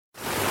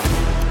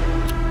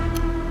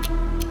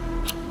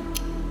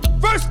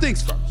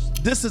things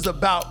first. This is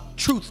about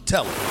truth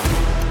telling.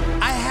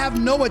 I have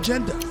no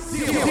agenda.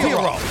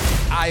 Zero.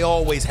 I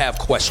always have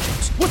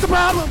questions. What's the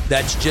problem?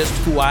 That's just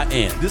who I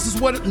am. This is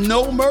what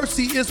No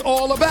Mercy is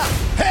all about.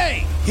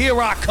 Hey,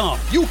 here I come.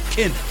 You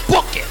can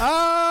book it.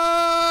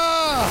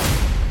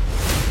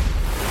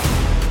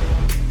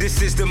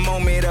 This is the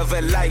moment of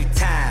a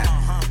lifetime.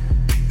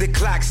 The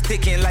clock's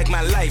ticking like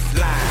my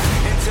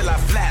lifeline. Until I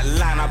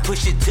flatline, I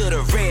push it to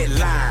the red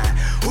line.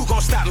 Who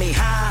gon' stop me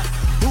high?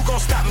 Who gon'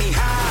 stop me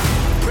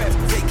high?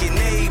 Breathtaking,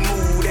 a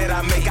move that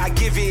I make. I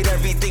give it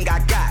everything I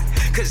got.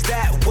 Cause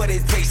that's what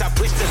it takes. I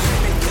push the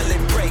limit till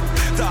it break.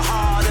 The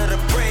heart of the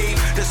brave.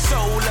 The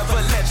soul of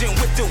a legend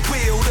with the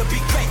will to be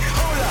great.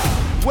 Hold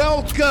up.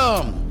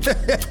 Welcome.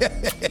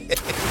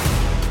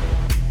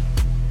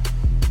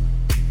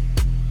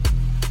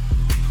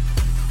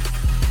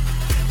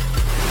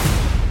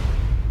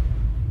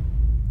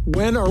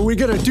 When are we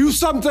gonna do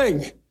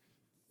something?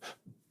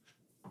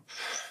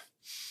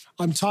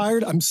 I'm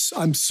tired. I'm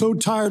so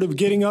tired of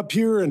getting up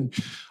here and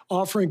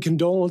offering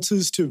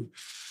condolences to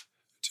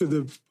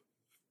the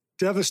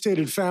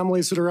devastated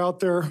families that are out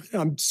there.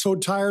 I'm so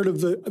tired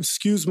of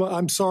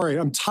I'm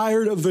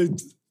tired of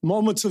the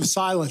moments of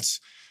silence.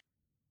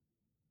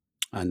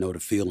 I know the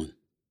feeling.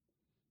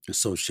 And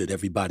so should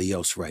everybody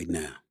else right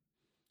now.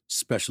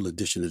 Special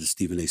edition of the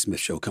Stephen A. Smith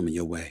Show coming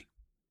your way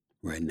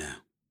right now.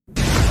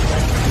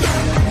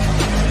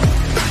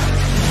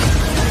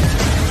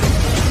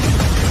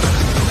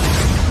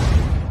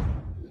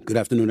 Good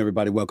afternoon,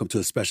 everybody. Welcome to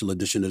a special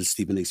edition of the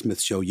Stephen A. Smith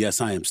Show.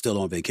 Yes, I am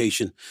still on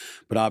vacation,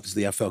 but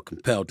obviously I felt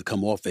compelled to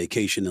come off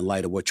vacation in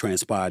light of what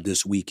transpired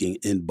this weekend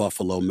in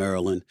Baltimore,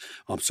 Maryland.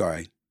 I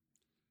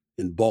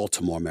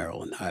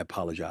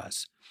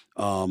apologize.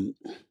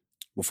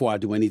 Before I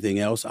do anything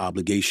else,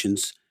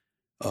 obligations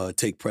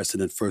take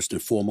precedent first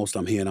and foremost.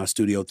 I'm here in our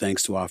studio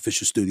thanks to our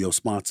official studio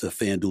sponsor,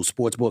 FanDuel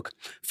Sportsbook.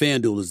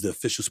 FanDuel is the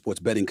official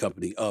sports betting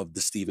company of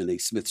the Stephen A.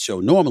 Smith Show.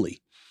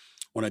 Normally,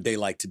 on a day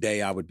like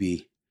today, I would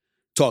be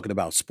talking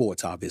about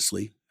sports,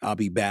 obviously. I'll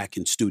be back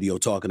in studio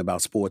talking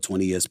about sports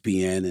on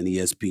ESPN and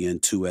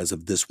ESPN2 as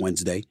of this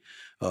Wednesday,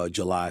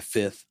 July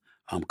 5th.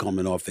 I'm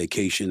coming off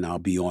vacation. I'll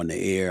be on the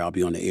air. I'll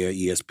be on the air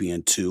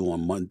ESPN2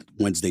 on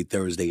Wednesday,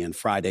 Thursday, and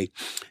Friday.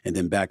 And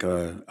then back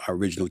our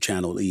original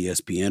channel,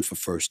 ESPN, for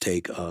First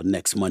Take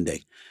next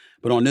Monday.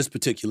 But on this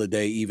particular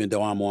day, even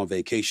though I'm on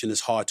vacation,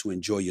 it's hard to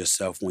enjoy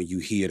yourself when you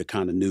hear the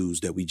kind of news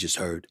that we just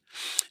heard.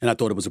 And I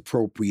thought it was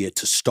appropriate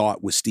to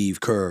start with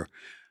Steve Kerr,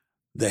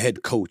 the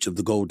head coach of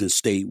the Golden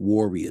State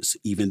Warriors,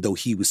 even though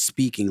he was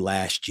speaking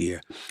last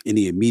year in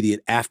the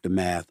immediate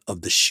aftermath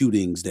of the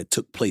shootings that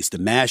took place, the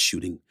mass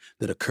shooting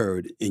that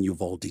occurred in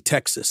Uvalde,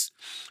 Texas.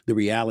 The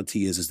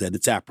reality is that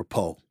it's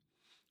apropos.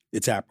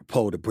 It's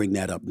apropos to bring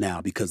that up now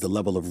because the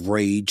level of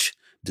rage,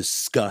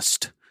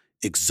 disgust,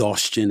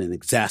 exhaustion, and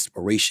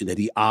exasperation that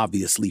he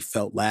obviously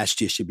felt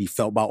last year should be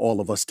felt by all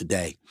of us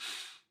today,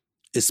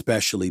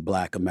 especially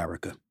Black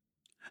America.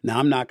 Now,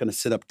 I'm not going to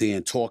sit up there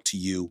and talk to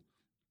you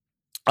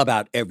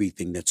about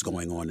everything that's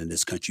going on in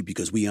this country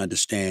because we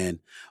understand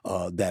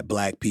that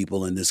Black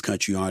people in this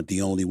country aren't the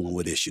only one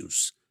with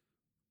issues.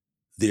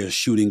 There are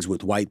shootings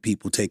with white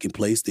people taking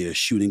place. There are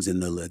shootings in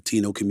the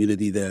Latino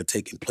community that are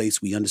taking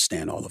place. We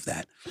understand all of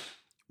that.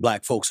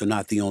 Black folks are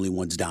not the only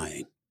ones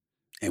dying.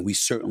 And we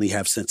certainly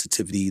have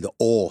sensitivity to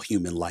all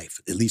human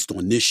life, at least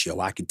on this show.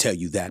 I can tell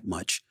you that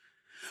much.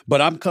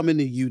 But I'm coming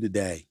to you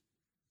today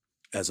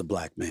as a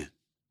Black man.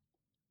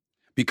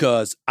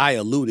 Because I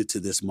alluded to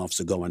this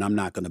months ago, and I'm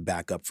not going to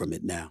back up from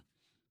it now.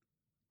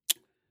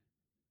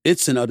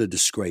 It's an utter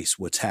disgrace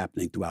what's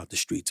happening throughout the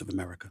streets of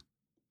America.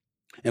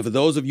 And for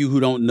those of you who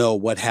don't know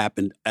what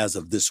happened as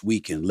of this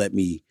weekend, let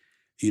me,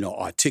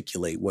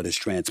 articulate what has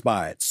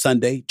transpired.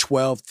 Sunday,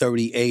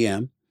 12:30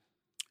 a.m.,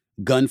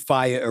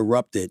 gunfire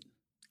erupted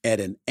at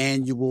an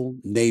annual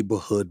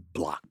neighborhood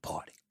block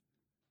party.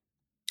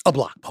 A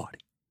block party.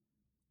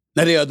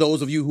 Now, there are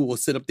those of you who will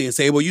sit up there and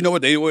say, well, you know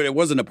what? It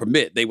wasn't a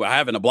permit. They were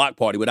having a block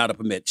party without a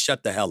permit.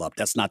 Shut the hell up.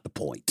 That's not the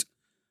point.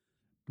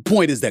 The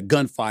point is that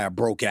gunfire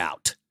broke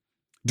out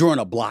during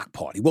a block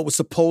party. What was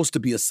supposed to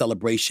be a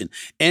celebration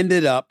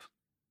ended up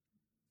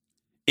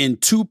in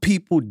 2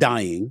 people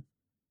dying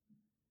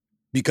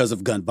because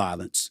of gun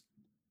violence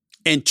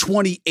and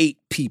 28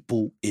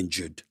 people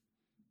injured.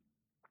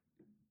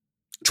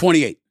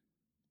 28.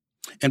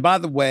 And by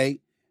the way,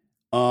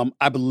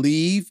 I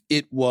believe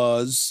it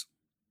was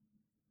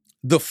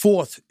the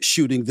 4th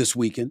shooting this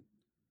weekend.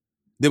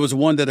 There was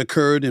one that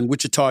occurred in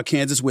Wichita,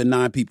 Kansas, where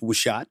 9 people were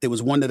shot. There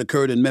was one that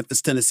occurred in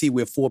Memphis, Tennessee,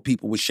 where 4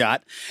 people were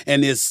shot.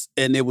 And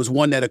there was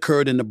one that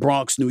occurred in the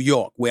Bronx, New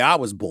York, where I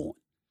was born,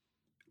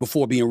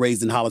 before being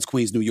raised in Hollis,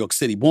 Queens, New York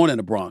City, born in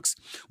the Bronx,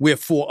 where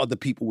 4 other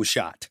people were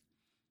shot.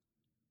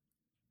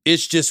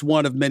 It's just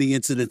one of many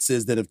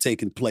incidences that have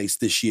taken place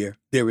this year.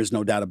 There is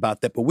no doubt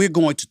about that. But we're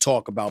going to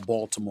talk about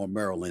Baltimore,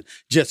 Maryland,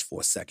 just for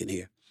a second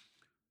here.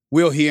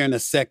 We'll hear in a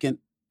second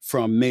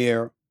from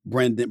Mayor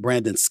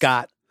Brandon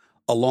Scott,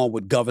 along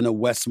with Governor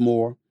Wes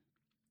Moore,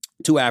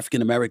 2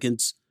 African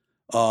Americans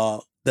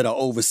that are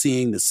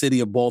overseeing the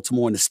city of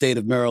Baltimore and the state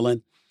of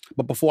Maryland.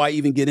 But before I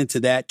even get into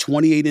that,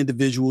 28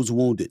 individuals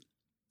wounded.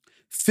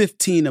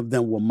 15 of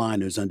them were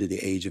minors under the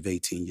age of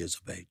 18 years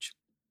of age.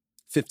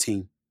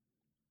 15.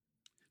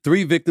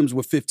 3 victims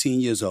were 15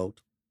 years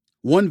old.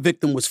 1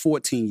 victim was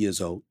 14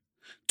 years old.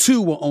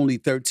 2 were only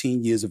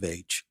 13 years of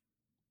age.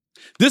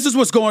 This is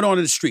what's going on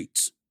in the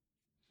streets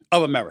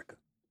of America.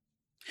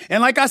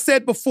 And like I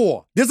said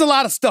before, there's a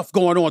lot of stuff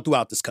going on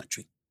throughout this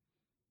country.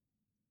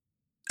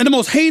 And the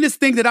most heinous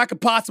thing that I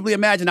could possibly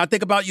imagine, I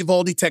think about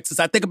Uvalde, Texas.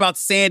 I think about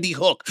Sandy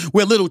Hook,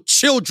 where little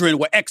children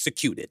were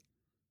executed.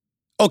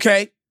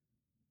 Okay?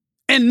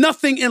 And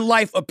nothing in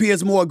life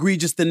appears more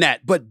egregious than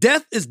that. But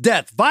death is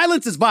death.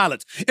 Violence is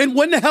violence. And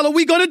when the hell are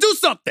we going to do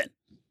something?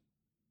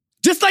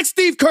 Just like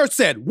Steve Kerr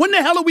said, when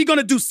the hell are we going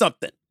to do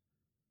something?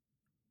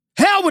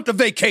 Hell with the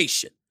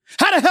vacation.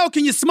 How the hell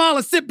can you smile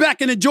and sit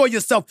back and enjoy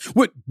yourself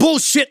with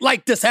bullshit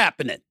like this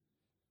happening?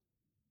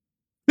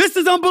 This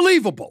is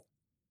unbelievable.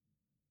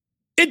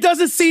 It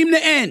doesn't seem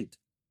to end.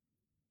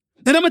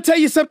 And I'm going to tell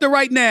you something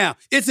right now.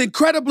 It's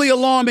incredibly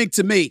alarming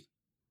to me.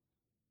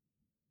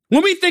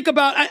 When we think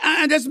about,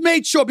 I just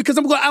made sure, because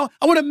I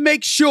want to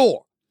make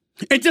sure.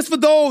 And just for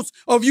those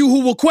of you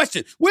who will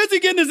question, where's he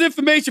getting this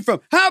information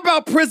from? How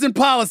about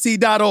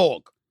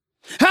prisonpolicy.org?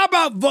 How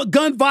about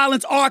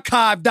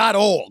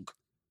gunviolencearchive.org?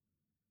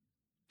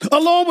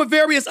 Along with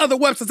various other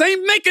websites. I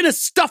ain't making this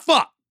stuff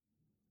up.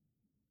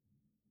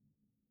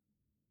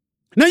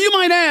 Now, you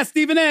might ask,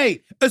 Stephen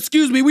A.,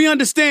 excuse me, we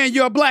understand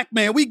you're a black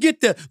man. We get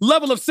the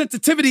level of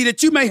sensitivity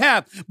that you may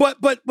have,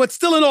 but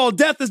still in all,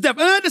 death is death.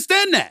 And I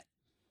understand that.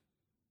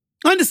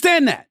 I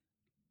understand that.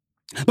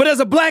 But as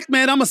a black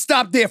man, I'm going to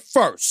stop there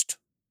first.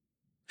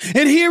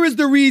 And here is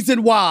the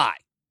reason why.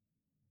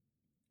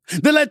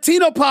 The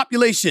Latino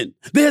population,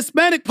 the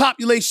Hispanic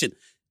population,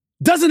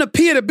 doesn't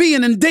appear to be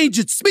an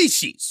endangered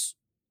species.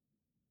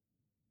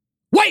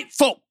 White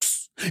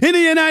folks in the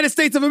United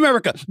States of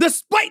America,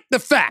 despite the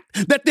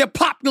fact that their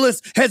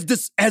populace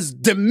has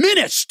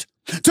diminished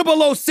to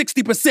below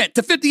 60%,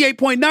 to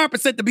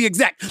 58.9% to be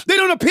exact, they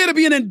don't appear to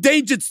be an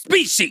endangered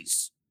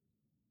species.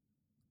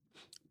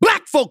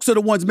 Black folks are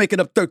the ones making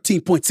up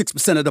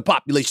 13.6% of the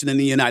population in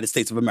the United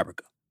States of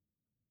America.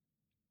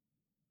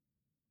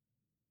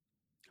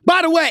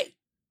 By the way,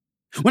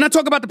 when I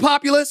talk about the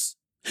populace,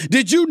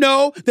 did you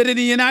know that in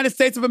the United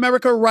States of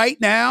America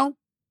right now,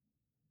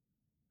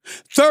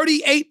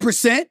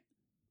 38%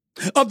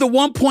 of the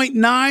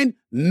 1.9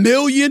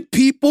 million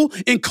people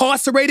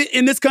incarcerated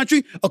in this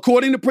country,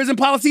 according to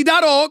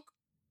prisonpolicy.org,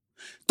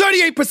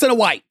 38% are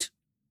white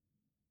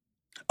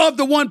of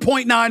the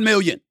 1.9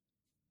 million.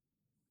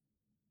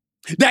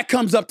 That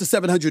comes up to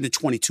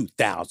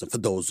 722,000 for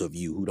those of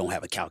you who don't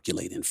have a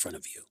calculator in front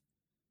of you.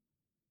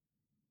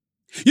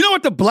 You know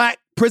what the black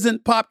prison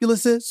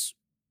populace is?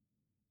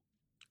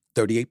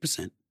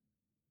 38%.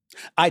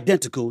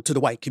 Identical to the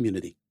white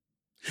community.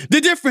 The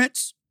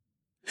difference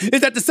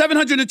is that the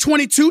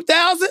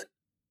 722,000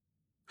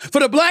 for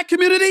the black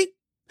community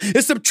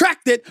is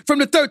subtracted from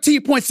the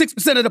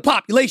 13.6% of the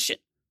population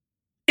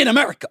in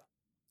America.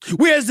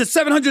 Whereas the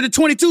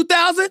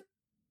 722,000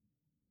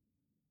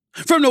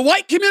 from the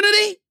white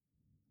community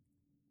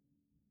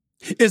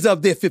is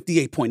of their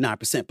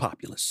 58.9%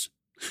 populace.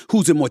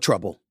 Who's in more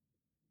trouble?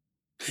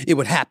 It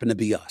would happen to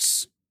be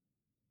us.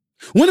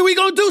 When are we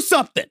going to do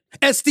something?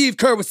 As Steve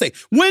Kerr would say,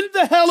 when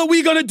the hell are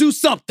we going to do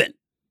something?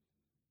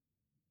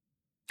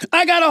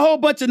 I got a whole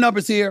bunch of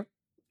numbers here.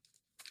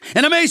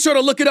 And I made sure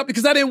to look it up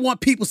because I didn't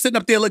want people sitting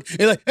up there like,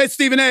 hey,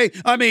 Stephen A.,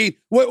 I mean,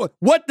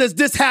 what does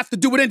this have to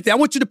do with anything? I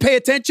want you to pay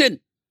attention.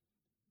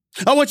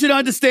 I want you to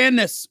understand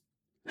this.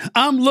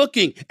 I'm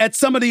looking at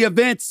some of the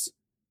events,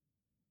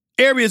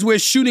 areas where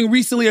shooting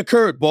recently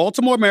occurred.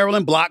 Baltimore,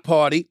 Maryland, block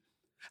party.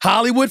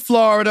 Hollywood,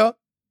 Florida.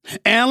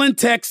 Allen,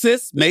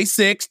 Texas, May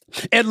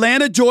 6th.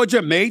 Atlanta,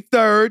 Georgia, May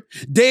 3rd.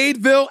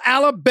 Dadeville,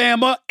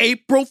 Alabama,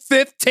 April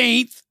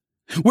 15th,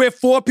 where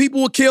 4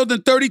 people were killed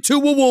and 32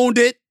 were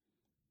wounded.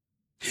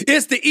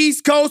 It's the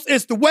East Coast,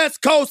 it's the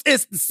West Coast,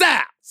 it's the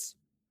South.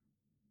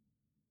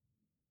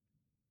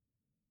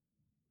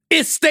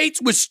 It's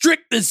states with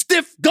strict and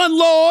stiff gun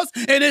laws,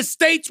 and it's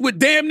states with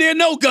damn near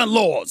no gun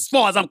laws, as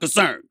far as I'm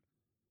concerned.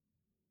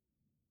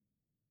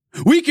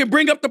 We can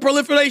bring up the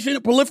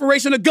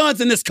proliferation of guns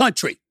in this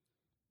country,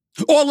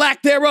 or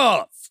lack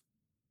thereof.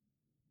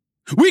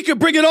 We can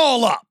bring it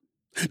all up.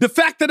 The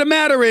fact of the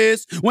matter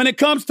is, when it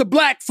comes to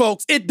black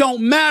folks, it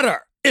don't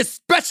matter,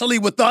 especially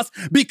with us,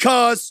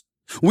 because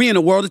we in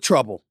a world of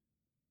trouble.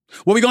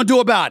 What are we going to do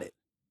about it?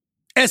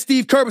 As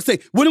Steve Kerr would say,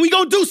 when are we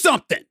going to do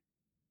something?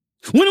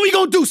 When are we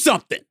going to do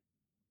something?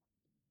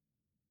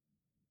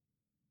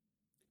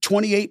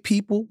 28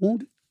 people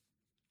wounded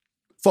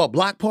for a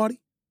block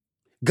party.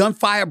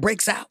 Gunfire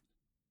breaks out.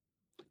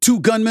 2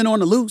 gunmen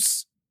on the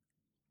loose.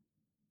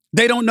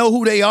 They don't know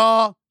who they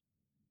are.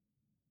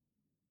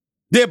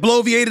 They're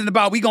bloviating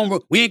about we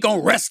ain't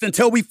going to rest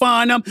until we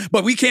find them,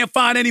 but we can't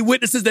find any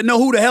witnesses that know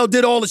who the hell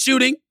did all the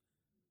shooting.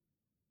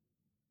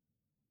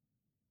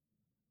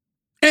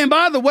 And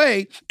by the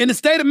way, in the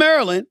state of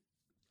Maryland,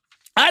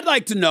 I'd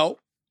like to know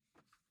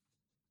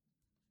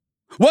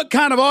what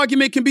kind of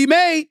argument can be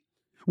made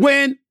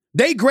when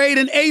they grade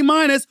an A-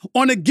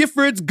 on the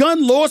Giffords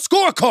gun law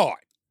scorecard.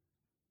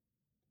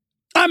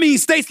 I mean,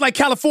 states like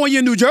California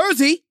and New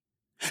Jersey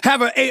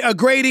have a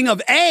grading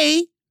of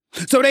A,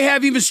 so they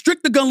have even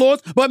stricter gun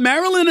laws, but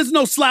Maryland is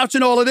no slouch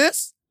in all of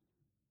this.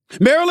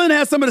 Maryland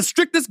has some of the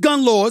strictest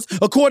gun laws,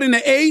 according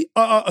to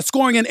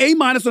scoring an A-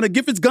 on the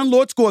Giffords gun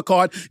law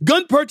scorecard.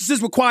 Gun purchases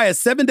require a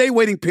 7-day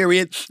waiting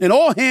period, and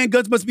all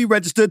handguns must be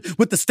registered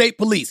with the state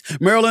police.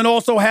 Maryland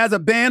also has a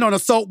ban on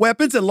assault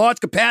weapons and large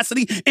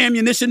capacity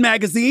ammunition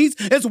magazines,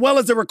 as well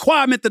as a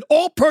requirement that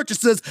all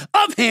purchasers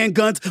of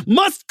handguns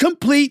must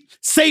complete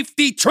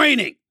safety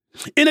training.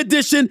 In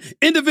addition,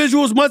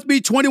 individuals must be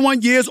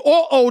 21 years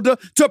or older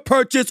to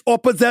purchase or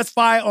possess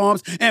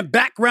firearms, and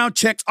background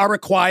checks are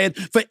required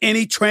for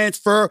any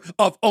transfer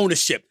of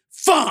ownership.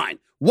 Fine.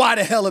 Why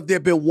the hell have there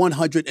been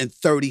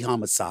 130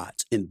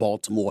 homicides in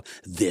Baltimore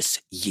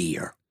this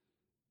year?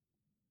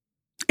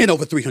 And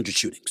over 300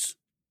 shootings.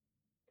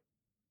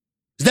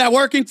 Is that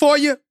working for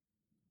you?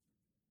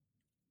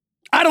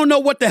 I don't know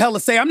what the hell to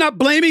say. I'm not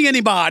blaming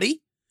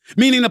anybody,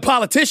 meaning the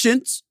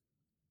politicians,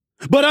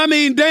 but I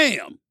mean,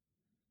 damn.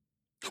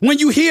 When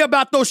you hear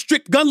about those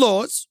strict gun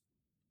laws,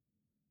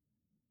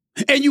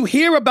 and you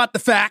hear about the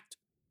fact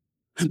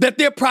that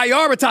they're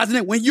prioritizing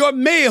it, when your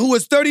mayor, who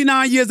is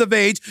 39 years of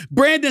age,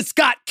 Brandon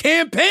Scott,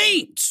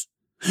 campaigns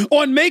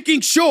on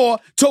making sure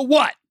to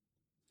what?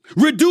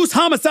 Reduce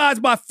homicides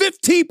by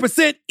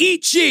 15%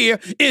 each year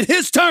in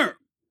his term,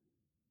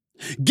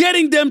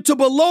 getting them to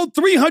below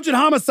 300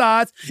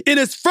 homicides in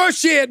his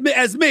first year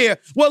as mayor.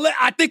 Well,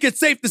 I think it's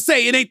safe to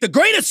say it ain't the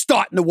greatest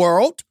start in the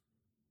world.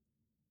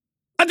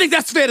 I think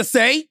that's fair to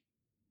say.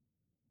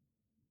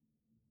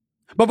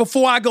 But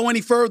before I go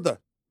any further,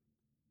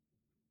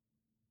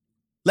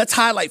 let's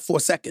highlight for a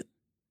second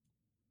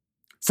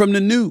from the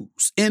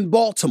news in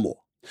Baltimore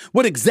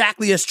what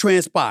exactly has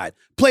transpired.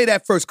 Play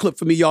that first clip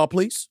for me, y'all,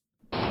 please.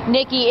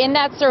 Nikki, in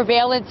that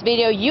surveillance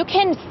video, you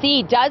can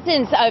see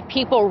dozens of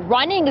people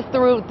running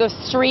through the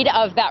street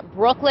of that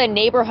Brooklyn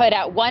neighborhood.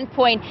 At one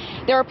point,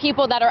 there are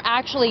people that are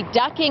actually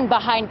ducking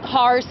behind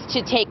cars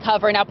to take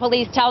cover. Now,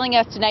 police telling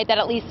us tonight that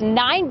at least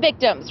 9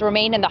 victims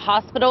remain in the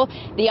hospital.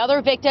 The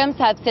other victims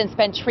have since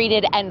been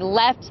treated and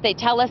left. They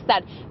tell us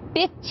that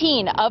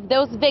 15 of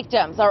those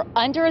victims are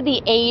under the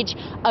age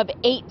of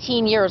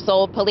 18 years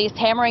old. Police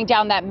hammering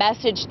down that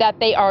message that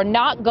they are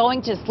not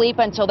going to sleep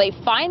until they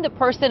find the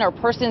person or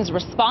persons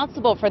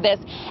responsible for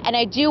this. And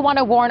I do want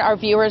to warn our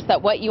viewers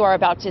that what you are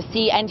about to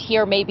see and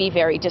hear may be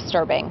very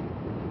disturbing.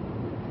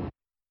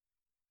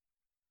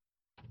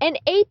 An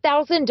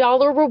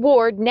 $8,000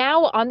 reward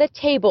now on the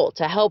table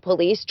to help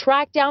police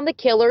track down the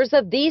killers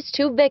of these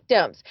 2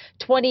 victims,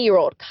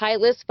 20-year-old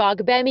Kylis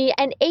Fagbemi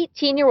and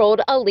 18-year-old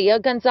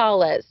Aaliyah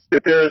Gonzalez.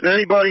 If there's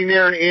anybody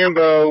near an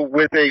AMBO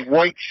with a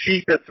white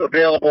sheet that's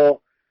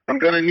available, I'm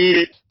going to need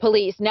it.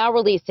 Police now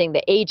releasing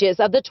the ages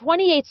of the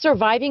 28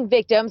 surviving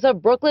victims of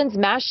Brooklyn's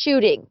mass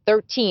shooting.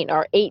 13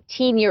 are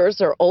 18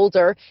 years or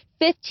older,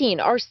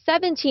 15 are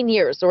 17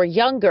 years or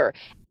younger.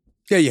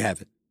 There you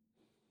have it.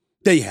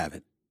 There you have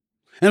it.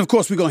 And of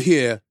course, we're going to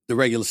hear the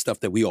regular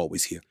stuff that we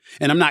always hear.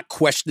 And I'm not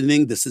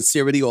questioning the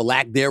sincerity or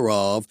lack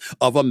thereof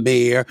of a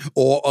mayor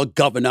or a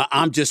governor.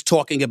 I'm just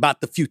talking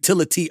about the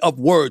futility of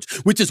words,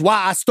 which is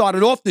why I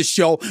started off this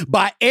show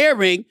by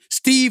airing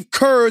Steve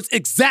Kerr's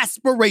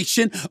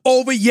exasperation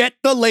over yet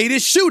the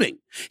latest shooting.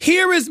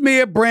 Here is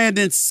Mayor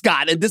Brandon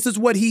Scott, and this is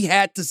what he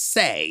had to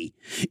say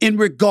in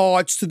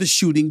regards to the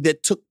shooting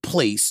that took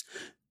place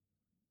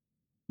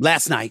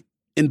last night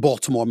in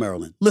Baltimore,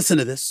 Maryland. Listen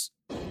to this.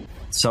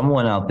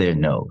 Someone out there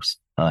knows.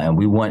 And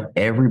we want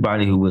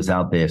everybody who was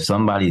out there, if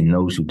somebody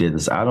knows who did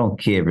this, I don't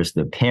care if it's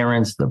the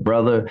parents, the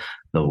brother,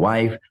 the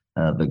wife,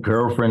 the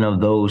girlfriend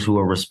of those who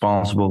are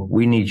responsible.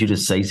 We need you to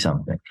say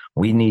something.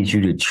 We need you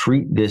to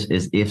treat this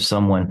as if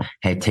someone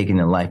had taken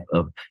the life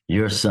of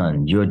your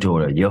son, your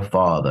daughter, your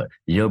father,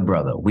 your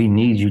brother. We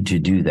need you to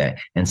do that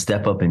and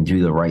step up and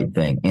do the right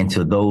thing. And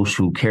to those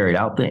who carried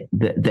out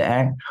the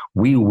act,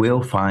 we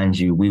will find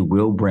you. We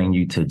will bring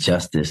you to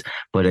justice.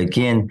 But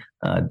again,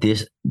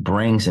 this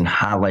brings and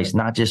highlights,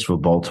 not just for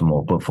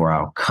Baltimore, but for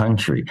our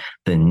country,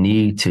 the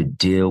need to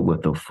deal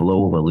with the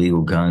flow of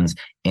illegal guns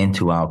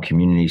into our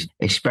communities,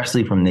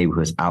 especially from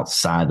neighborhoods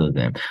outside of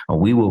them.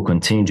 We will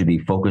continue to be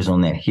focused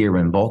on that here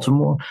in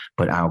Baltimore,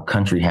 but our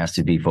country has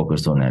to be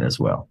focused on that as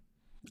well.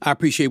 I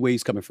appreciate where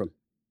he's coming from.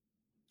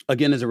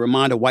 Again, as a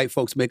reminder, white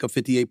folks make up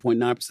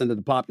 58.9% of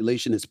the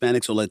population.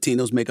 Hispanics or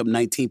Latinos make up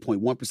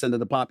 19.1% of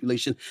the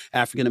population.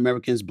 African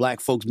Americans, black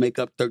folks make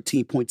up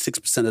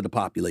 13.6% of the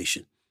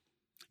population.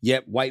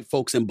 Yet white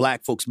folks and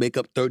black folks make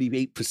up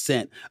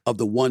 38% of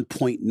the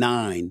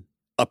 1.9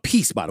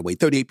 apiece, by the way,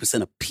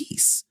 38%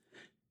 apiece.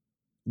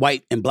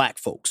 White and black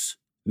folks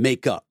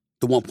make up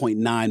the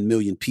 1.9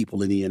 million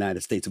people in the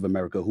United States of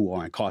America who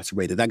are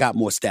incarcerated. I got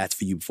more stats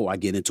for you before I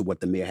get into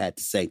what the mayor had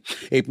to say.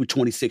 April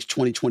 26,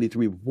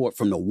 2023 report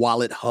from the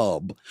Wallet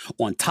Hub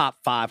on top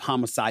 5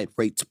 homicide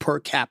rates per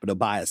capita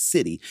by a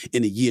city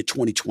in the year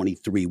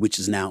 2023, which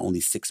is now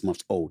only 6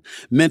 months old.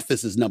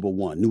 Memphis is number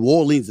 1. New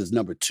Orleans is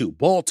number 2.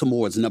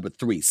 Baltimore is number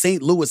 3.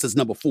 St. Louis is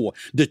number 4.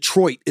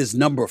 Detroit is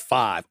number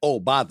 5.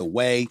 Oh, by the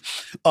way,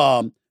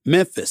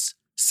 Memphis,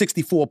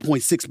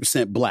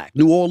 64.6% black.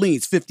 New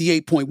Orleans,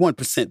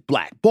 58.1%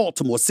 black.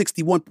 Baltimore,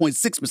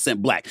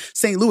 61.6% black.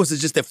 St. Louis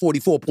is just at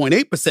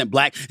 44.8%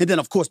 black. And then,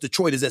 of course,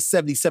 Detroit is at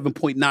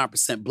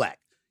 77.9% black.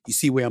 You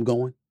see where I'm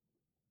going?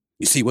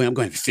 You see where I'm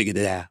going? They figured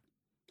it out.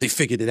 They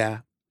figured it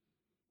out.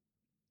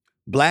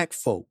 Black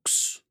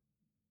folks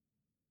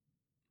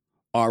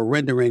are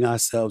rendering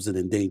ourselves an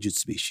endangered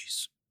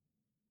species.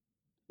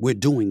 We're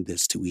doing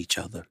this to each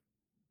other.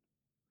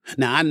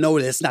 Now, I know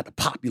that's not the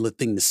popular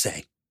thing to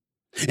say.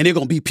 And there are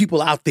going to be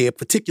people out there,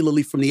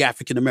 particularly from the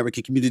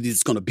African-American community,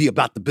 that's going to be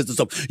about the business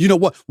of, you know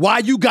what, why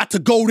you got to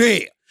go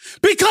there?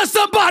 Because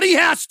somebody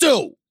has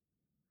to.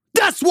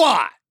 That's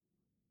why.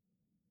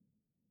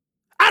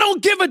 I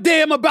don't give a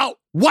damn about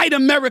white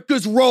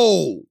America's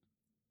role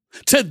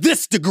to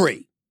this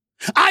degree.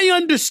 I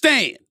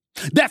understand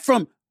that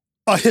from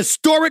a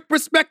historic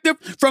perspective,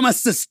 from a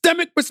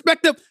systemic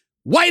perspective,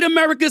 white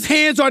America's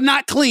hands are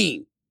not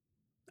clean.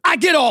 I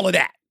get all of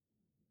that.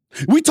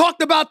 We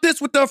talked about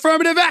this with the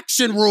affirmative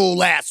action rule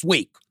last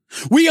week.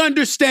 We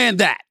understand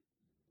that.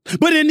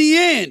 But in the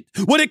end,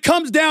 what it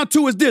comes down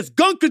to is this: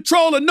 gun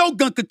control or no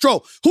gun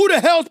control. Who the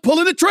hell's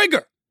pulling the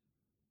trigger?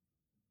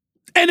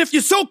 And if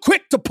you're so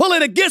quick to pull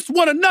it against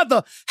one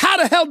another, how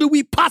the hell do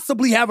we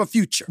possibly have a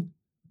future?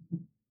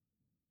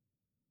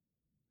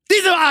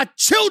 These are our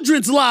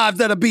children's lives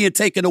that are being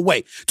taken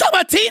away. Talk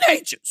about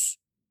teenagers.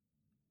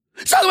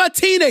 Talk about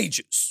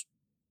teenagers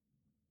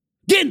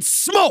getting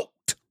smoked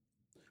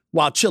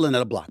while chilling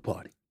at a block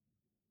party.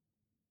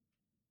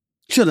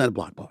 Chilling at a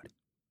block party.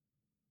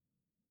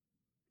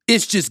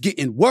 It's just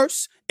getting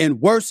worse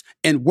and worse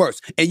and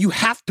worse. And you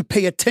have to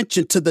pay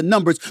attention to the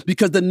numbers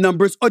because the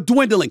numbers are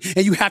dwindling.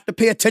 And you have to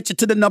pay attention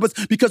to the numbers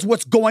because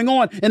what's going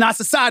on in our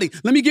society.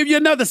 Let me give you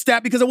another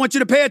stat because I want you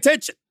to pay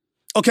attention.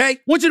 Okay? I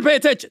want you to pay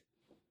attention.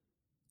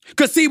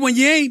 Because see, when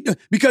you ain't,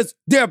 because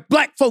there are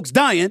black folks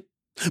dying,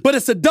 but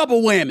it's a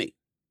double whammy.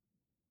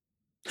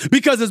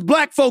 Because it's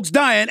black folks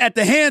dying at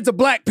the hands of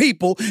black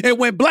people, and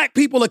when black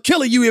people are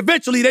killing you,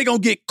 eventually they're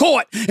going to get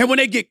caught. And when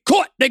they get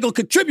caught, they're going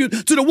to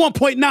contribute to the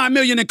 1.9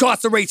 million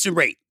incarceration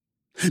rate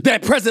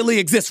that presently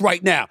exists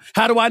right now.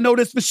 How do I know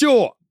this for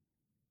sure?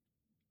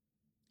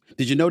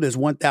 Did you know there's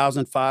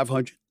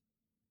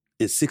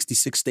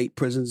 1,566 state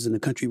prisons in the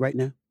country right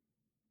now?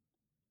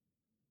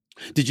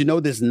 Did you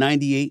know there's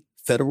 98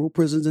 federal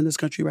prisons in this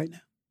country right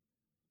now?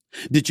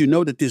 Did you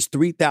know that there's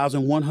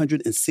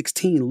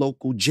 3,116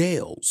 local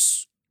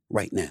jails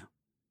right now?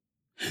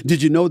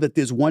 Did you know that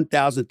there's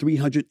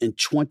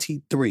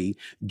 1,323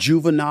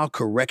 juvenile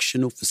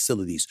correctional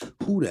facilities?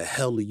 Who the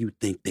hell do you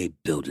think they're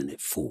building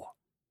it for?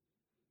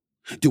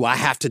 Do I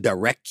have to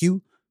direct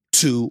you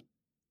to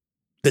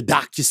the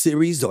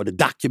docuseries or the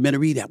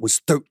documentary that was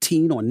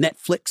 13 on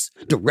Netflix,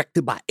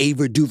 directed by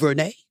Ava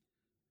DuVernay?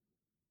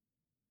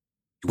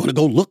 You want to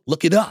go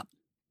look it up.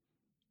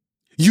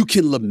 You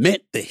can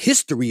lament the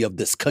history of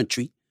this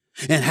country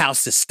and how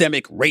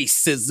systemic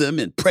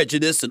racism and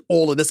prejudice and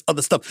all of this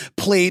other stuff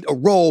played a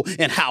role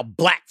in how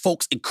black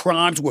folks and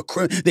crimes were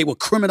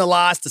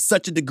criminalized to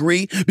such a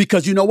degree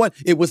because you know what?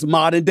 It was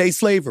modern day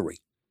slavery.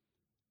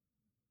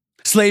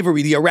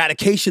 Slavery, the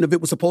eradication of it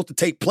was supposed to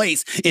take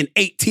place in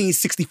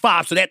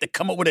 1865, so they had to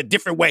come up with a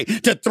different way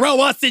to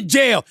throw us in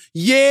jail.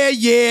 Yeah.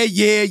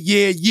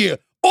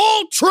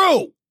 All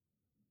true.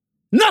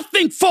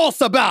 Nothing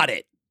false about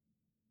it.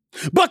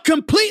 But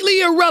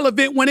completely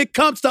irrelevant when it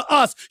comes to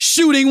us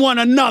shooting one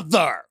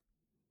another.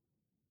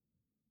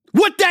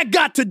 What that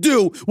got to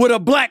do with a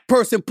black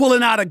person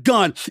pulling out a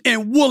gun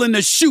and willing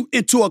to shoot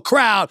into a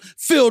crowd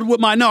filled with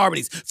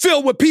minorities,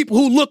 filled with people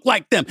who look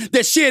like them,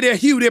 that share their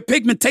hue, their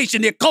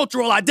pigmentation, their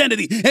cultural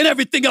identity, and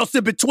everything else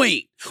in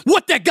between?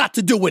 What that got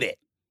to do with it?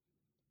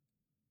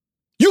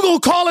 You gonna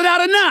call it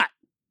out or not?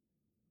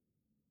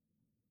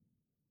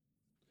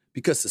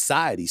 Because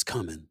society's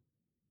coming.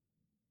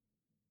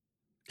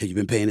 Have you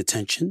been paying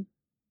attention?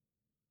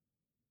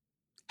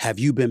 Have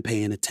you been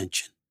paying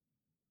attention?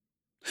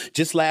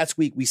 Just last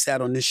week, we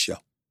sat on this show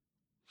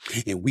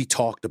and we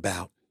talked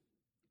about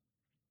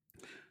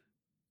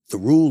the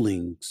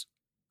rulings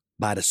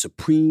by the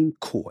Supreme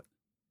Court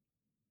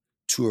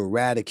to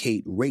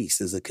eradicate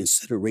race as a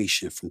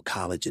consideration from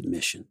college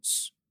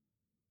admissions.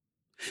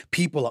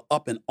 People are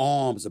up in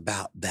arms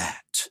about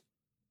that.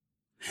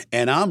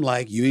 And I'm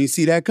like, you ain't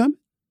see that coming?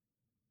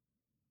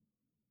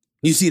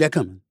 You see that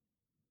coming?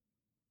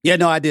 Yeah,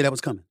 no idea that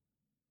was coming.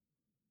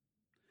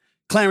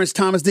 Clarence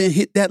Thomas didn't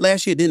hit that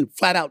last year, didn't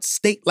flat out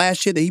state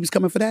last year that he was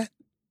coming for that.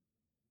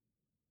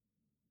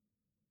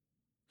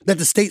 That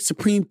the state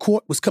Supreme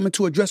Court was coming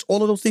to address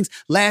all of those things.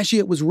 Last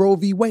year it was Roe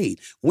v. Wade.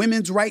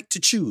 Women's right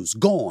to choose,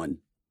 gone.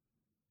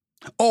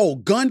 Oh,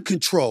 gun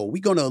control.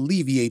 We're going to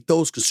alleviate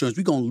those concerns.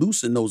 We're going to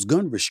loosen those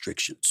gun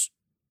restrictions.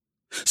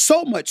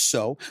 So much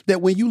so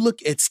that when you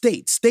look at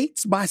states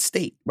by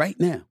state right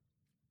now,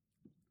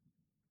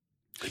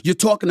 you're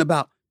talking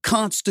about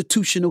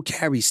constitutional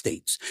carry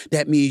states.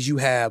 That means you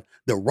have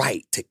the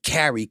right to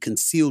carry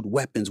concealed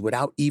weapons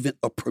without even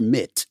a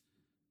permit.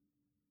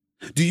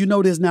 Do you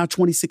know there's now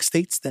 26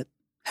 states that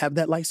have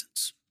that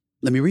license?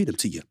 Let me read them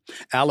to you.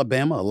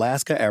 Alabama,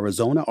 Alaska,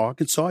 Arizona,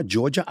 Arkansas,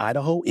 Georgia,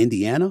 Idaho,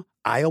 Indiana,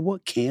 Iowa,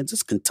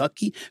 Kansas,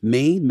 Kentucky,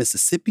 Maine,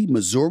 Mississippi,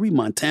 Missouri,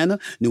 Montana,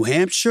 New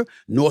Hampshire,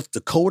 North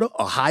Dakota,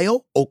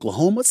 Ohio,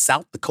 Oklahoma,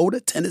 South Dakota,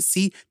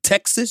 Tennessee,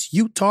 Texas,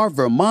 Utah,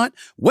 Vermont,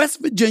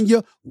 West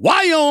Virginia,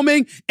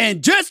 Wyoming,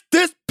 and just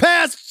this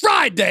past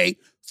Friday,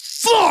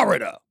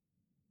 Florida,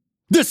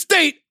 the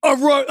state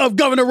of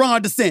Governor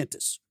Ron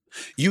DeSantis.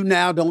 You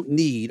now don't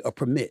need a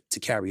permit to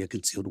carry a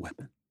concealed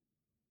weapon.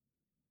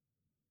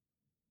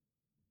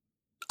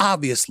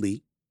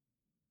 Obviously,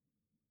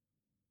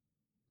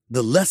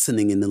 the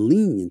lessening and the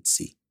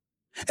leniency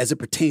as it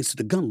pertains to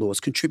the gun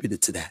laws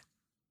contributed to that.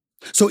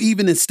 So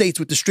even in states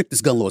with the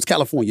strictest gun laws,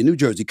 California, New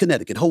Jersey,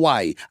 Connecticut,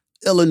 Hawaii,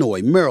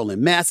 Illinois,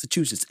 Maryland,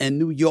 Massachusetts, and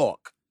New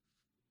York,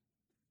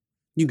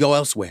 you go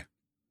elsewhere.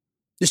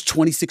 There's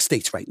 26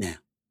 states right now.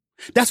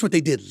 That's what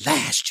they did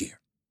last year.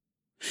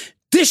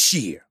 This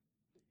year,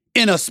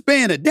 in a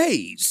span of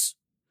days,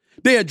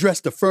 they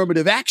addressed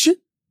affirmative action.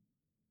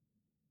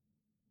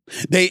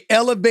 They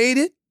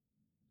elevated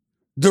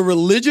the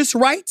religious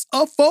rights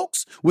of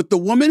folks with the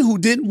woman who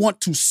didn't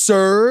want to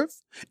serve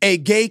a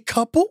gay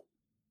couple.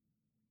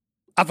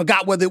 I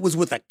forgot whether it was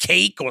with a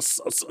cake or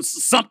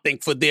something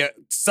for their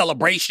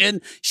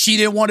celebration. She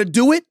didn't want to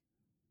do it.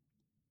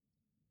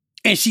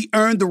 And she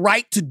earned the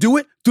right to do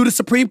it through the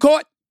Supreme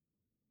Court.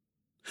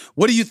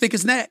 What do you think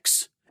is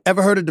next?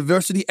 Ever heard of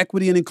diversity,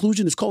 equity, and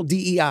inclusion? It's called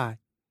DEI.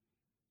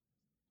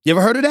 You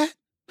ever heard of that?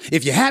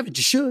 If you haven't,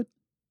 you should.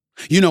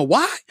 You know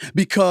why?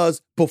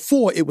 Because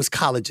before it was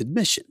college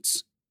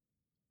admissions.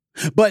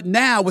 But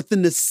now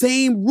within the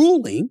same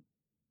ruling,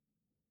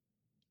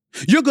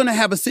 you're going to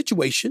have a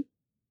situation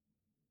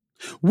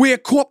where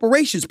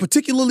corporations,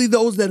 particularly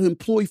those that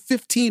employ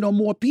 15 or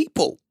more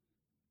people,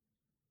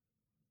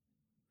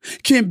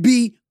 can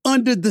be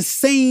under the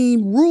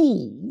same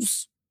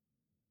rules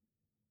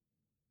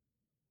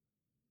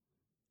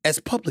as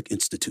public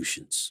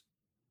institutions.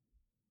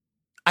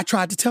 I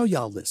tried to tell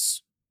y'all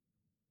this.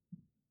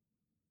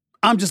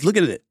 I'm just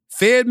looking at it.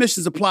 Fair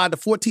admissions apply the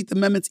 14th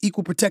Amendment's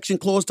Equal Protection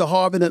Clause to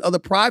Harvard and other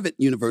private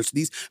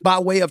universities by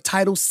way of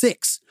Title VI.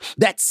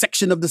 That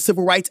section of the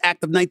Civil Rights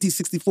Act of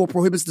 1964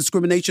 prohibits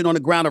discrimination on the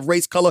ground of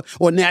race, color,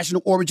 or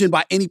national origin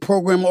by any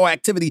program or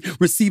activity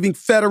receiving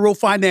federal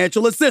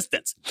financial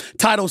assistance.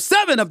 Title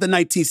VII of the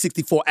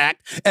 1964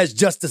 Act, as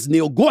Justice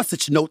Neil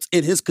Gorsuch notes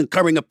in his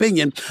concurring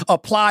opinion,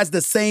 applies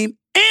the same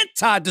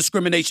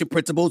anti-discrimination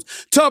principles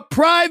to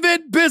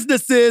private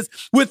businesses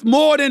with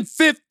more than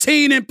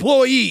 15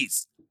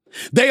 employees.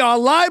 They are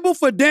liable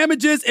for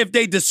damages if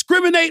they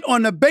discriminate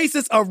on the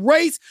basis of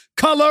race,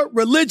 color,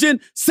 religion,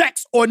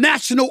 sex, or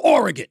national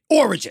origin.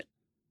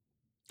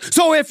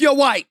 So if you're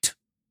white,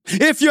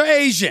 if you're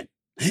Asian,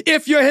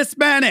 if you're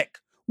Hispanic,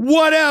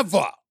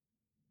 whatever,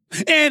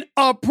 and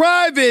a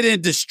private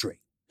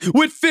industry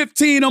with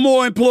 15 or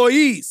more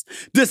employees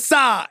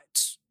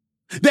decides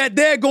that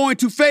they're going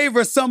to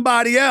favor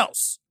somebody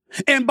else,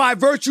 and by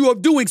virtue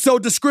of doing so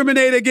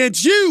discriminate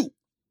against you,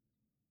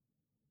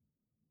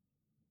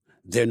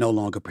 they're no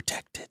longer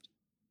protected.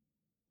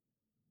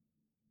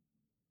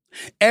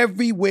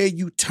 Everywhere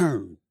you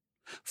turn,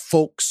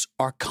 folks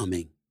are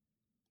coming.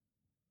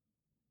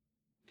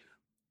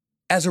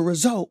 As a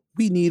result,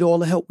 we need all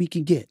the help we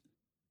can get.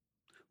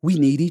 We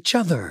need each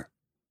other.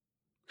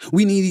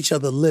 We need each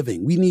other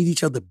living. We need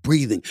each other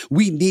breathing.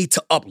 We need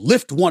to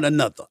uplift one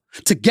another,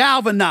 to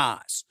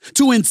galvanize,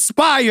 to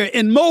inspire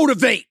and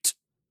motivate.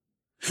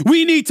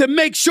 We need to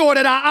make sure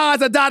that our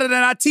I's are dotted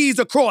and our T's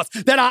are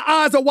crossed, that our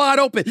eyes are wide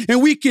open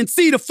and we can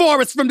see the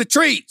forest from the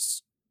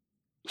trees.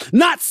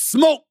 Not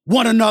smoke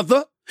one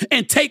another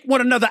and take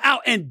one another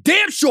out, and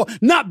damn sure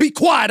not be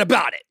quiet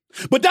about it.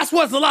 But that's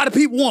what a lot of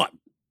people want.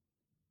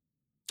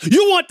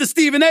 You want the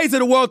Stephen A's of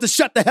the world to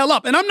shut the hell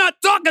up. And I'm not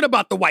talking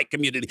about the white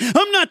community.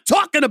 I'm not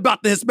talking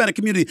about the Hispanic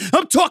community.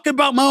 I'm talking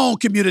about my own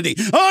community.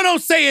 Oh, don't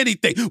say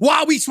anything. Why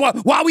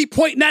are we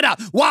pointing that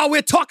out? Why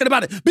we're talking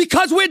about it?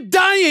 Because we're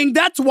dying.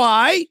 That's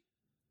why.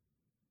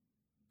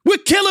 We're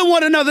killing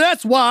one another.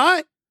 That's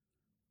why.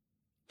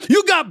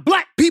 You got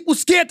black people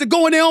scared to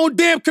go in their own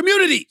damn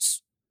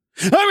communities.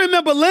 I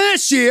remember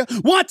last year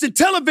watching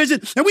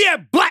television, and we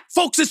had black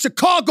folks in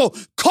Chicago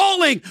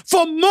calling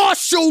for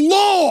martial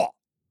law,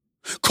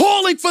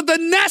 calling for the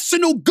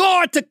National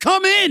Guard to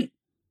come in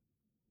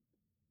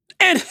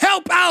and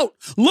help out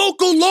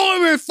local law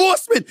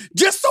enforcement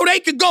just so they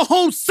could go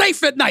home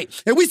safe at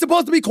night. And we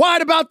supposed to be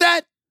quiet about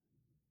that?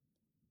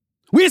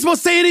 We ain't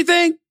supposed to say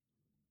anything?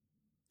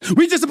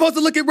 We just supposed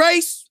to look at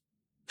race?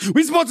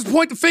 We supposed to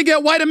point the finger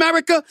at white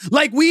America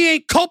like we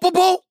ain't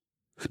culpable?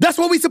 That's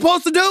what we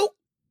supposed to do?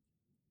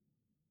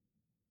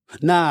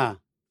 Nah.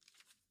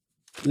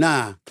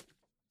 Nah,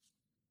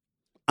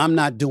 I'm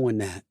not doing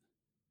that.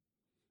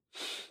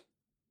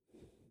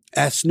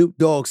 As Snoop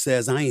Dogg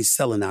says, I ain't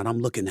selling out, I'm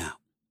looking out.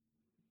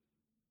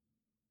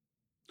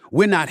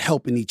 We're not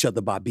helping each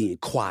other by being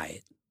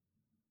quiet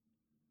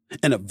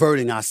and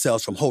averting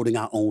ourselves from holding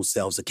our own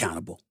selves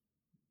accountable.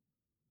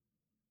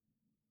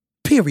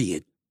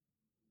 Period.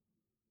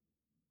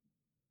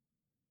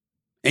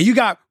 And you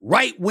got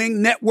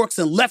right-wing networks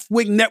and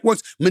left-wing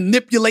networks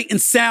manipulating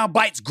sound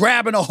bites,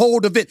 grabbing a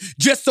hold of it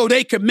just so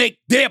they can make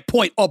their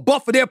point or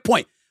buffer their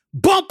point.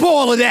 Bump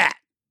all of that.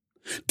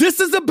 This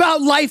is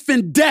about life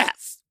and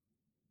death.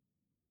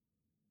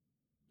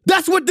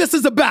 That's what this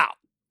is about.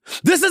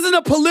 This isn't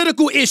a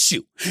political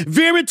issue,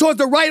 veering towards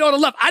the right or the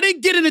left. I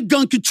didn't get into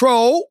gun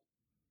control.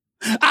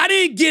 I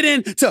didn't get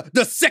into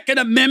the Second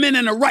Amendment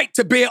and the right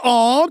to bear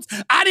arms.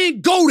 I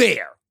didn't go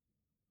there.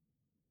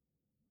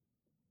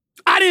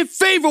 I didn't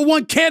favor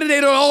one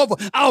candidate over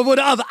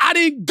the other. I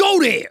didn't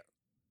go there.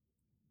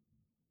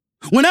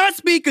 When I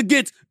speak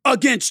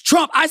against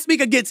Trump, I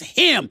speak against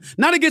him,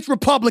 not against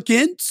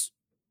Republicans.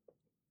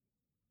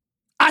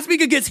 I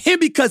speak against him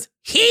because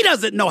he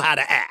doesn't know how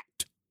to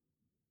act.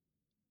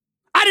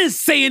 I didn't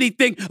say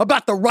anything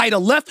about the right or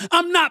left.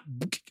 I'm not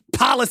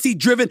policy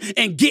driven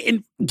and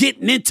getting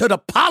into the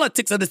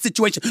politics of the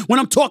situation when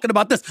I'm talking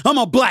about this. I'm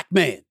a black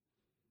man.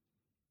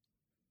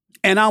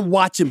 And I'm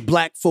watching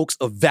black folks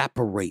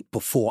evaporate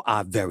before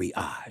our very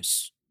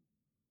eyes.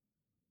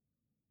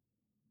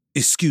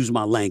 Excuse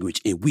my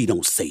language, and we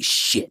don't say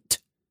shit.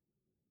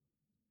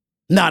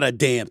 Not a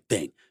damn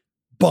thing.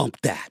 Bump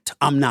that.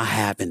 I'm not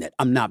having it.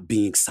 I'm not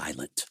being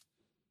silent.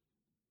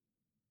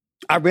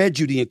 I read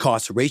you the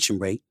incarceration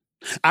rate.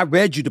 I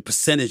read you the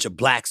percentage of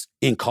blacks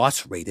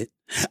incarcerated.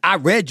 I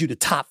read you the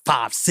top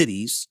 5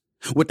 cities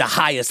with the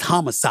highest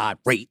homicide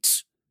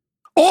rates.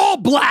 All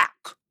black.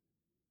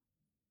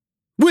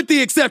 With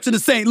the exception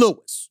of St.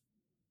 Louis.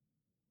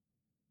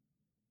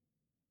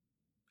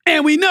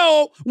 And we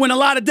know when a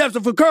lot of deaths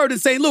have occurred in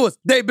St. Louis,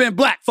 they've been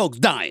black folks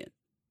dying.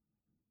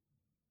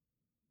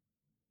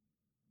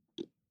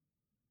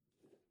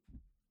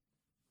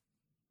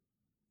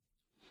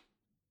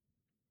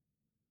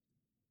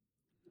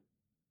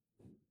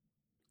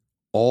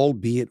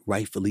 Albeit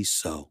rightfully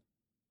so,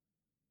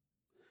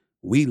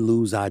 we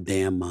lose our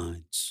damn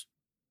minds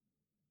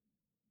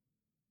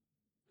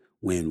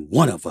when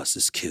one of us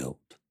is killed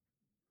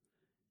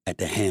at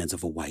the hands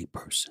of a white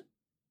person.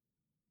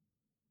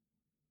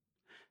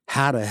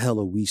 How the hell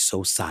are we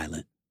so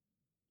silent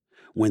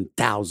when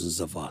thousands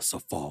of us are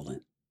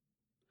falling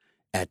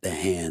at the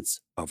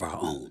hands of our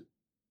own?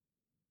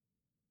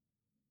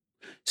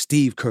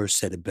 Steve Kerr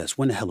said it best.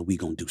 When the hell are we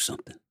going to do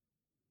something?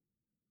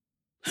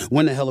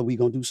 When the hell are we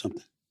going to do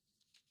something?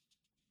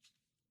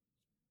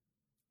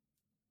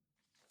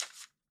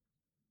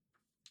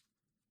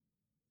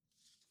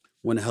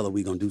 When the hell are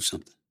we going to do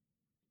something?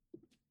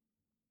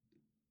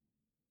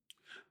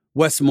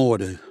 Wes Moore,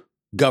 the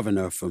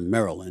governor from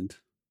Maryland,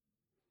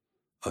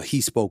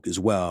 he spoke as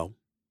well.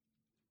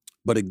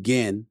 But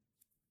again,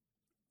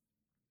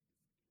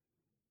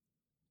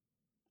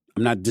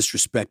 I'm not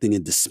disrespecting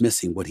and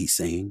dismissing what he's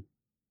saying.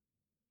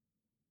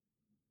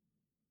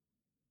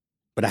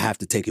 But I have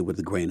to take it with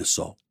a grain of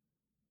salt.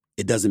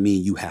 It doesn't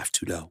mean you have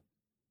to, though.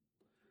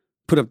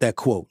 Put up that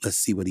quote. Let's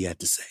see what he had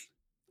to say.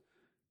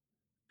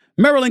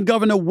 Maryland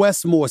Governor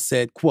Wes Moore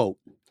said, quote,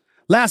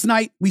 "Last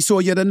night, we saw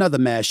yet another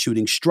mass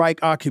shooting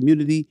strike our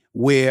community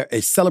where a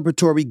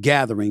celebratory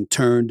gathering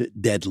turned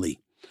deadly.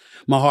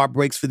 My heart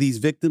breaks for these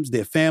victims,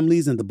 their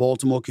families, and the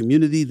Baltimore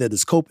community that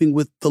is coping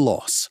with the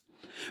loss.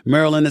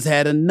 Maryland has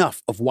had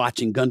enough of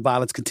watching gun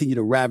violence continue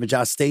to ravage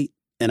our state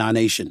and our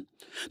nation.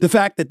 The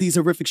fact that these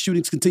horrific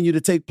shootings continue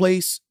to take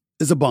place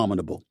is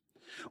abominable.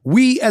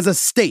 We as a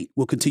state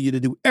will continue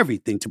to do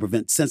everything to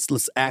prevent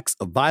senseless acts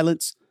of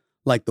violence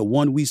like the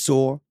one we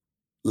saw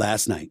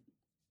last night."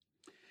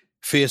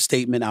 Fair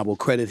statement. I will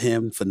credit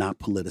him for not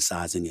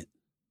politicizing it.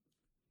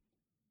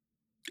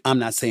 I'm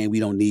not saying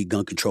we don't need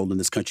gun control in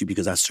this country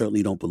because I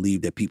certainly don't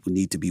believe that people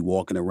need to be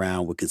walking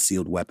around with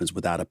concealed weapons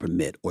without a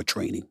permit or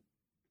training.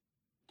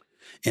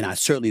 And I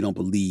certainly don't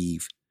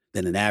believe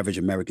that an average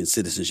American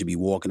citizen should be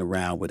walking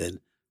around with an,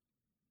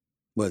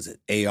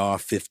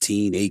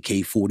 AR-15,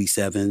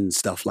 AK-47,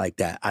 stuff like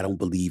that. I don't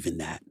believe in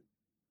that.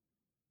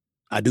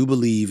 I do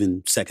believe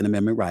in Second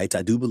Amendment rights.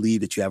 I do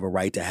believe that you have a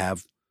right to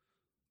have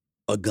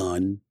a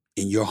gun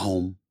in your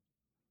home.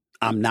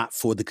 I'm not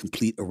for the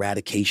complete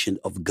eradication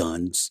of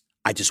guns.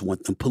 I just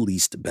want them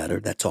policed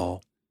better, that's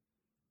all.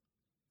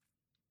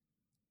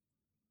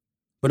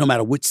 But no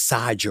matter which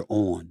side you're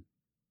on,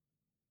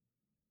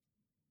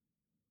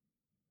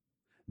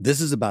 this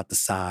is about the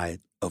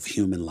side of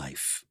human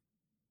life.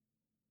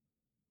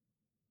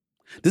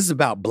 This is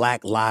about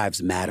Black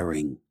lives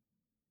mattering.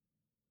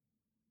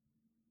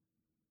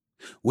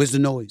 Where's the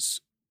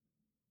noise?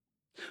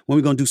 When are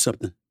we going to do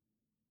something?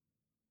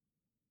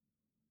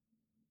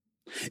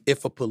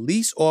 If a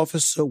police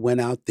officer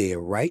went out there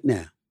right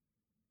now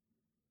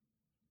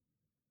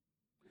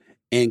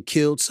and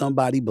killed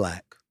somebody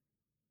Black,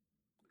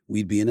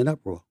 we'd be in an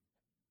uproar.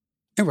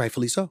 And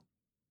rightfully so.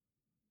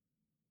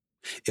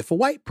 If a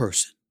white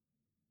person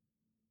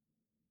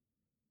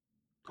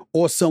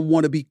or some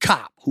wannabe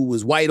cop who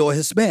was white or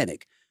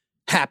Hispanic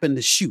happened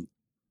to shoot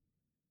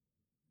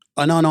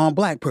an unarmed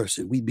black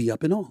person, we'd be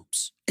up in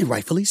arms, and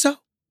rightfully so.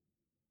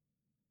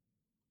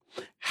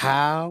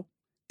 How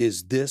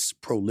is this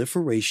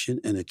proliferation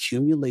and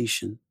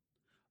accumulation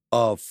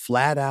of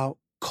flat out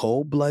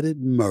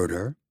cold-blooded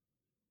murder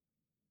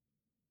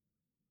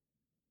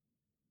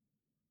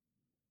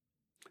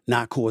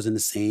not causing the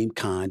same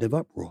kind of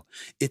uproar?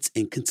 It's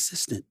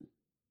inconsistent.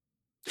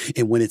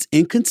 And when it's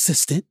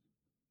inconsistent,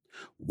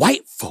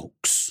 white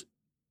folks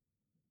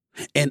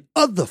and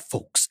other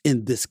folks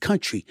in this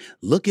country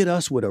look at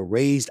us with a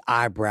raised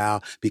eyebrow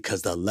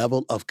because the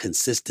level of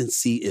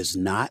consistency is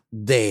not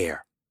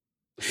there.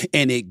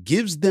 And it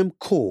gives them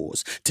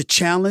cause to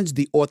challenge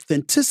the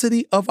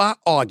authenticity of our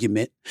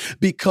argument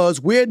because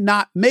we're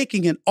not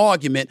making an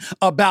argument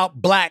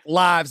about Black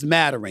lives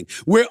mattering.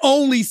 We're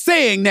only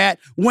saying that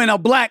when a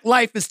Black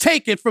life is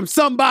taken from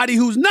somebody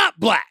who's not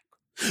Black.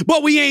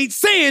 But we ain't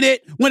saying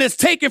it when it's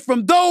taken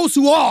from those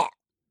who are.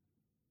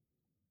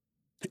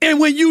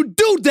 And when you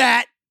do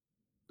that,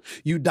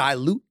 you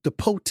dilute the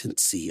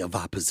potency of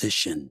our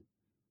position.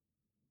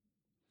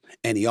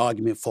 And the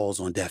argument falls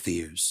on deaf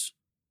ears.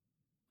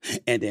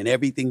 And then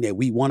everything that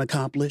we want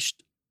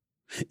accomplished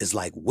is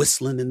like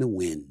whistling in the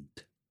wind.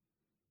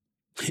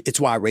 It's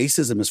why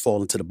racism has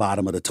fallen to the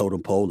bottom of the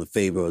totem pole in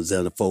favor of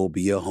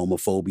xenophobia,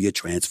 homophobia,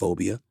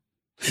 transphobia.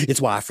 It's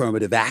why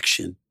affirmative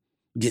action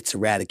gets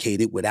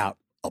eradicated without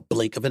a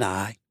blink of an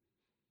eye.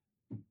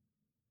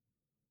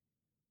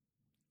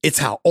 It's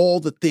how all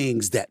the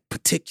things that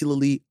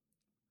particularly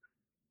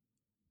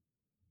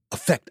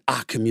affect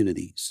our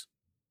communities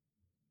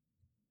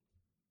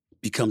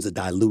becomes a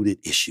diluted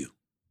issue.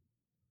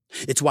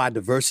 It's why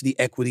diversity,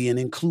 equity, and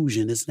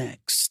inclusion is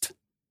next.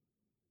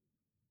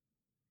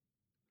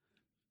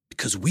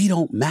 Because we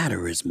don't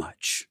matter as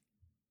much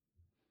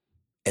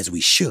as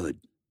we should.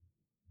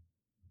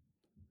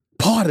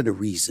 Part of the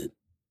reason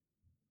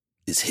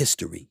is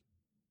history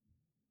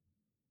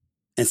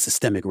and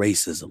systemic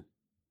racism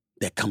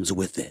that comes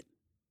with it.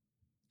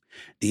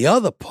 The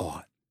other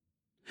part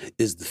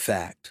is the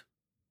fact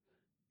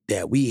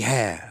that we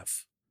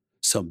have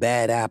some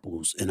bad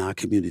apples in our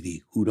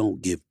community who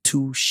don't give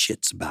two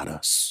shits about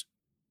us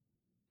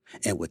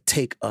and would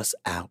take us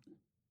out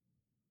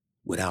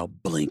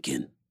without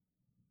blinking.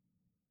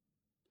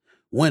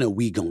 When are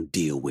we gonna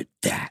deal with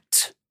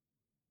that?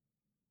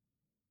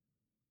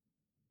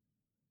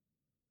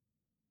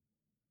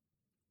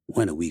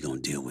 When are we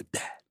gonna deal with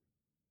that?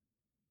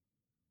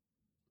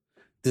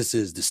 This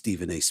is the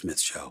Stephen A.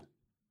 Smith Show.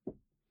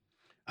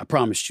 I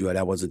promised you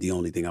that wasn't the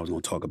only thing I was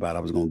gonna talk about.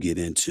 I was gonna get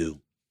into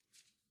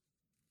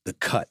the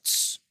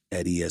cuts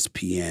at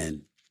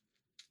ESPN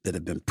that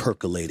have been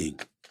percolating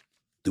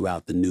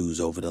throughout the news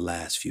over the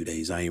last few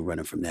days. I ain't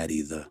running from that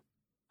either.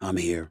 I'm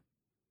here.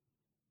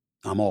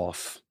 I'm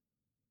off,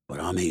 but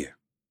I'm here.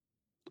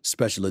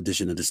 Special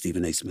edition of the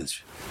Stephen A.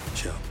 Smith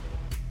Show.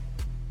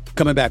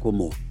 Coming back with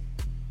more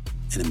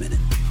in a minute.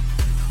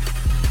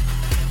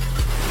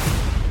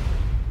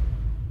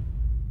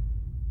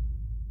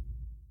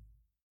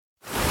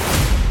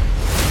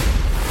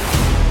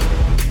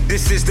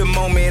 This is the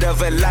moment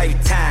of a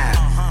lifetime.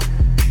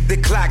 The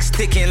clock's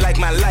ticking like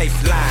my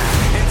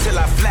lifeline. Until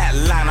I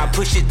flatline, I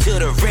push it to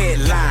the red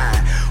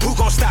line. Who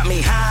gon' stop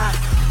me high?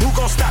 Who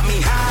gon' stop me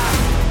high?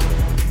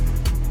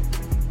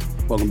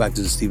 Welcome back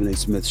to the Stephen A.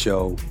 Smith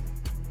Show.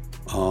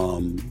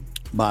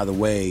 By the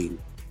way,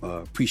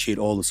 appreciate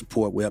all the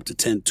support. We're up to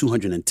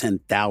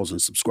 210,000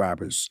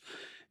 subscribers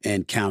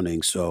and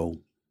counting. So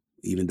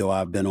even though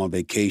I've been on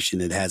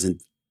vacation, it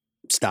hasn't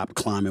stopped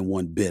climbing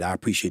one bit. I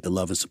appreciate the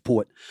love and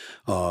support.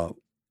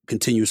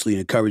 Continuously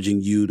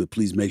encouraging you to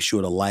please make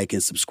sure to like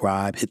and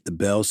subscribe, hit the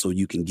bell so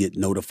you can get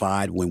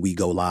notified when we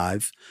go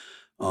live.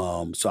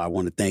 So I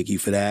want to thank you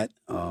for that.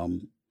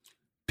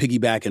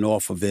 Piggybacking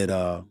off of it,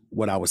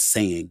 what I was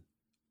saying,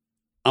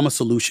 I'm a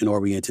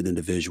solution-oriented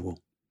individual.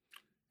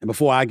 And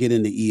before I get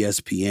into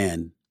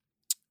ESPN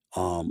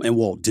and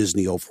Walt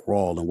Disney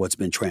overall and what's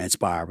been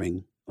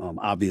transpiring,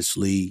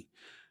 obviously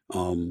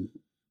I'm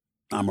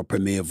a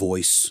premier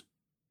voice,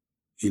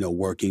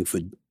 working for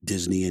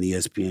Disney and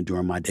ESPN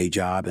during my day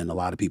job. And a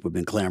lot of people have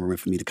been clamoring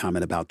for me to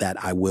comment about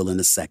that. I will in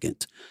a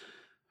second.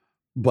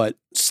 But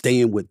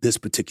staying with this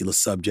particular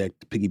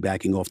subject,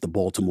 piggybacking off the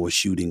Baltimore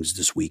shootings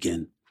this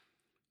weekend,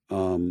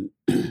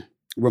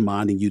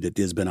 reminding you that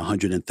there's been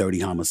 130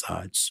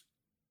 homicides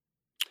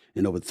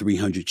and over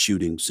 300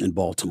 shootings in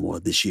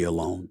Baltimore this year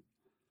alone.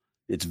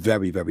 It's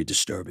very, very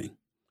disturbing.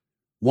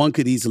 One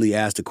could easily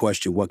ask the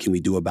question, what can we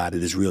do about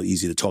it? It's real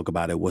easy to talk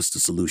about it. What's the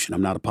solution?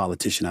 I'm not a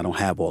politician. I don't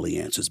have all the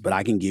answers, but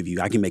I can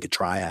make a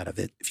try out of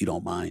it if you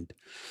don't mind.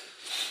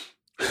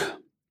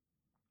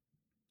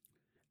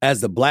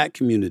 As the Black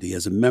community,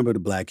 as a member of the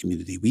Black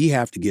community, we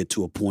have to get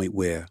to a point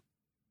where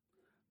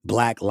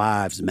Black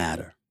lives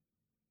matter.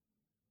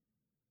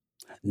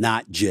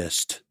 Not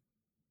just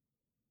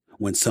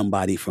when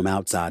somebody from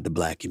outside the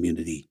Black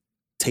community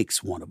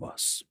takes one of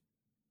us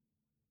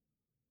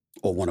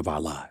or one of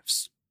our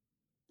lives.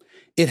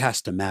 it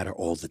has to matter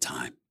all the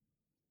time.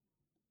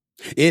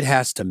 It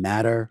has to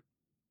matter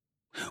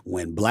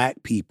when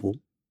Black people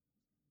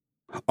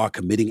are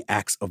committing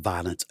acts of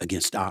violence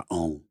against our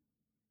own,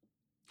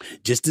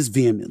 just as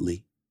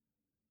vehemently,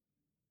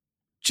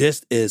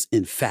 just as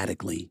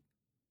emphatically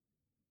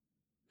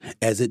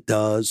as it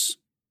does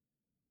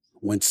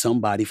when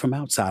somebody from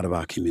outside of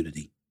our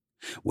community,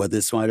 whether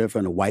it's somebody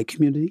from the white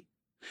community,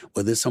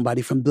 whether it's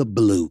somebody from the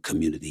blue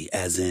community,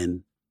 as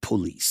in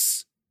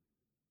police.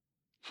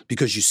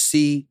 Because you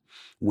see,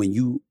 when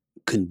you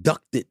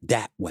conduct it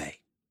that way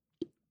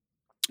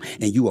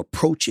and you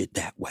approach it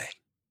that way,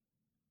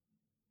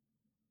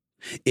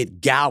 it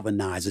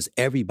galvanizes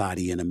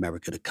everybody in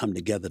America to come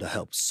together to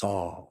help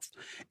solve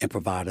and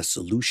provide a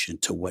solution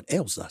to what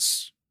ails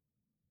us.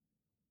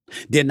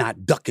 They're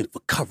not ducking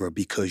for cover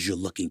because you're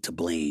looking to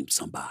blame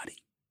somebody.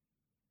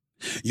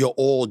 You're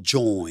all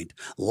joined,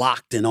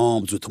 locked in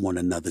arms with one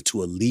another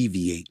to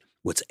alleviate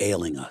what's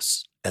ailing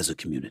us as a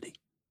community.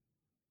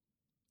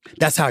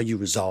 That's how you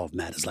resolve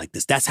matters like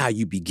this. That's how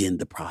you begin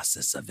the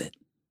process of it.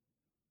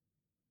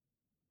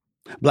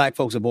 Black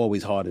folks have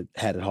always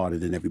had it harder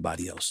than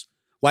everybody else.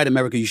 White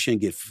America, you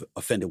shouldn't get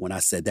offended when I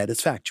said that.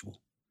 It's factual.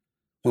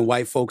 When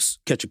white folks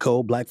catch a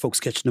cold, Black folks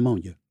catch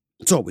pneumonia.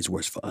 It's always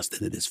worse for us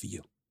than it is for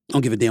you. I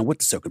don't give a damn what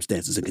the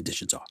circumstances and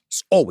conditions are.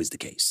 It's always the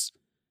case.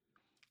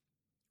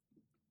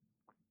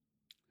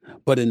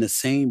 But in the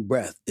same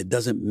breath, it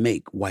doesn't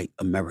make white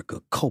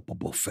America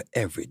culpable for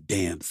every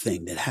damn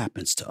thing that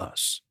happens to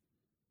us.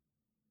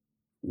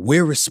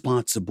 We're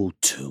responsible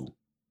too.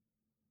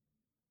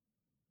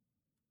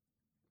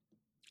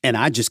 And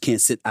I just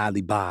can't sit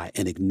idly by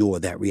and ignore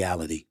that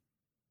reality.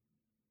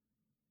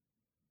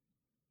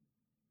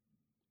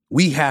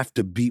 We have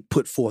to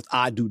put forth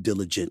our due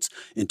diligence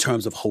in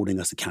terms of holding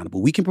us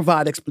accountable. We can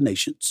provide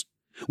explanations.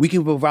 We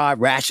can provide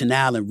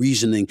rationale and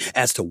reasoning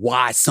as to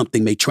why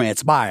something may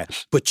transpire,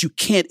 but you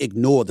can't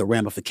ignore the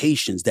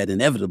ramifications that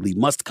inevitably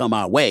must come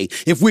our way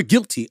if we're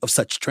guilty of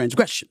such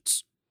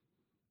transgressions.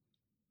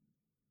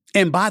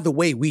 And by the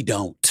way, we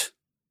don't.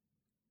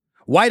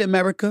 White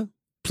America,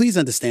 please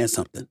understand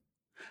something.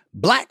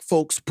 Black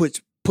folks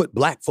put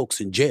Black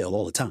folks in jail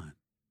all the time.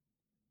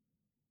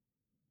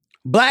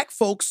 Black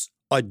folks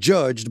are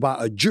judged by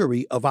a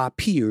jury of our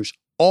peers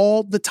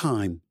all the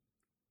time.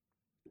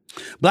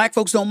 Black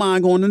folks don't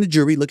mind going to the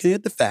jury, looking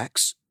at the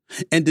facts,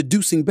 and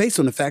deducing based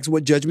on the facts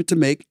what judgment to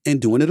make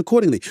and doing it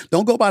accordingly.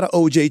 Don't go by the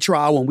O.J.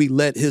 trial when we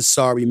let his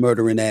sorry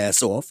murdering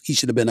ass off. He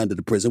should have been under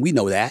the prison. We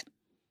know that.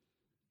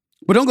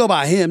 But don't go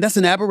by him. That's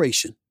an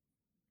aberration.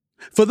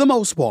 For the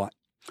most part,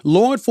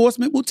 law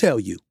enforcement will tell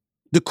you,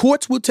 the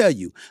courts will tell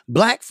you,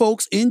 Black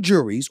folks in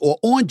juries or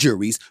on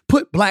juries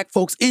put Black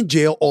folks in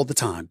jail all the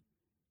time.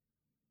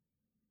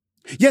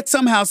 Yet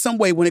somehow, some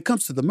way, when it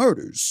comes to the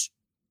murders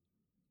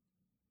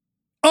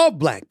of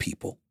Black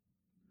people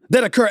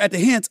that occur at the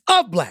hands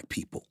of Black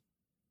people,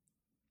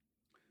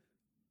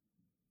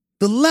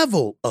 the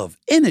level of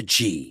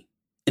energy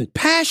and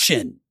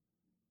passion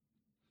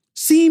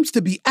seems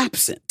to be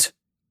absent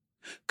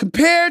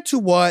compared to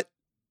what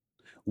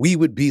we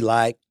would be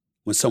like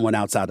when someone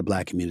outside the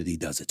Black community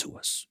does it to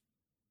us.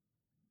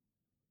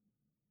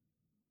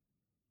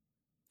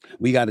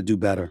 We got to do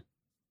better.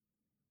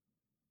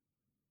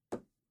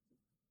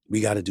 We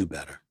got to do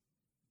better.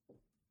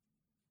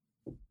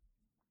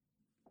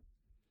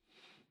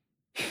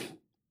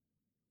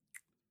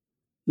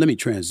 Let me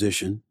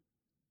transition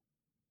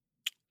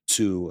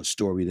to a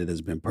story that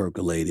has been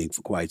percolating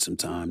for quite some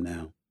time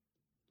now,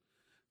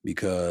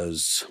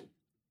 because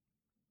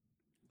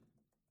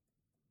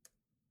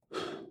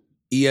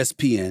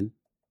ESPN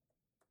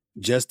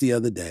just the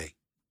other day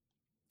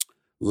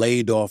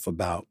laid off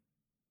about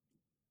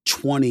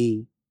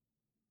 20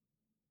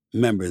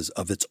 members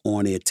of its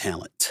on-air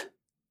talent.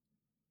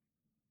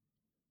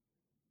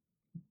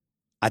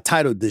 I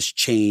titled this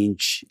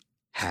 "Change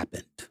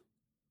Happened,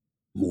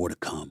 More to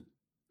Come,"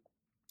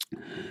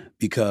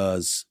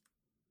 because,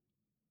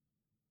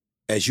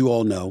 as you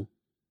all know,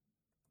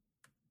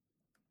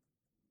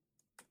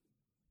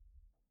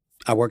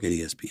 I work at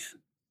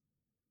ESPN.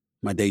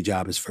 My day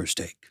job is First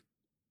Take.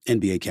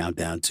 NBA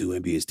Countdown 2,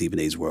 NBA Stephen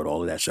A's World,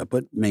 all of that stuff,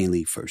 but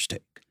mainly First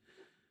Take.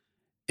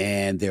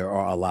 And there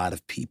are a lot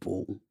of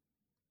people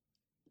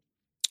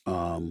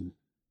who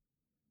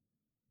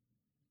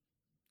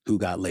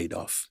got laid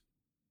off.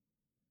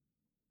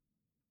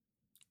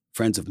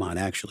 Friends of mine,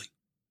 actually.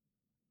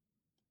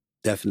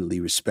 Definitely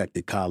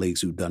respected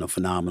colleagues who've done a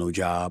phenomenal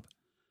job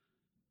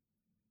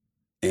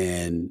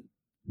and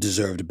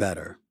deserved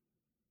better.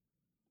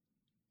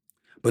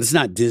 But it's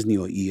not Disney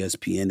or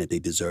ESPN that they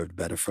deserved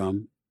better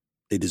from.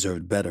 They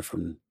deserved better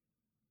from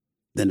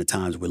than the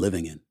times we're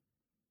living in.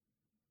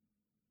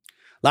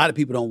 A lot of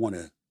people don't want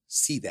to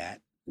see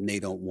that, and they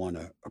don't want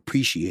to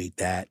appreciate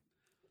that.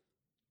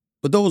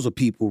 But those are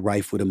people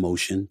rife with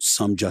emotion,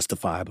 some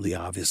justifiably,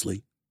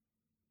 obviously,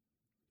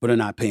 but are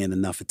not paying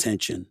enough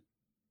attention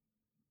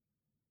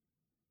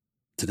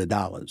to the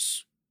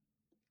dollars.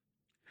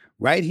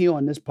 Right here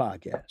on this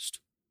podcast,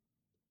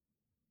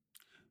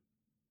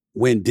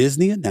 when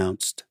Disney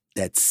announced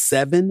that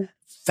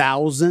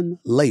 1,000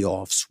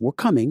 layoffs were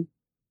coming,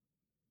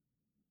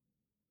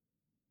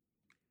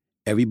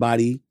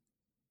 everybody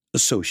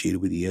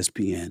associated with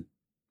ESPN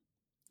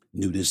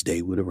knew this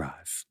day would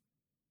arrive.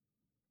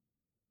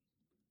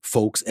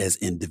 Folks as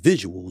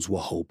individuals were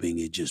hoping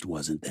it just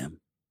wasn't them.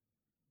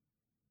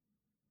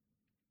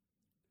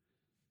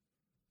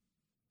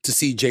 To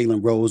see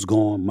Jalen Rose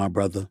gone, my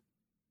brother,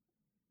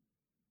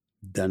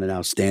 done an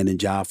outstanding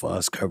job for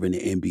us covering the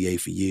NBA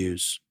for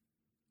years.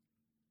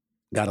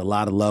 Got a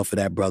lot of love for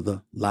that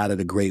brother, a lot of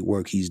the great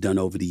work he's done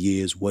over the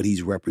years, what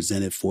he's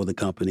represented for the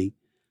company.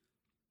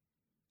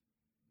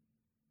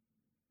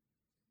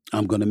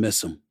 I'm going to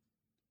miss him.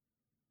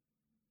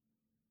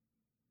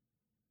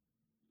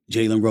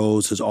 Jalen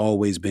Rose has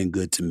always been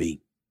good to me.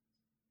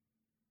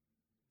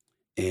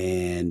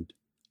 And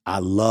I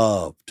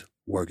loved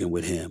working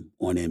with him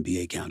on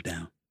NBA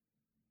Countdown.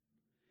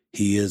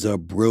 He is a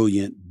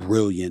brilliant,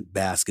 brilliant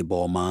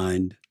basketball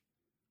mind.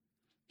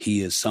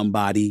 He is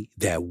somebody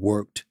that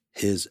worked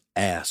his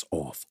ass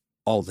off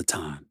all the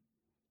time.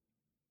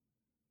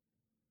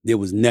 There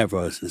was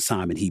never an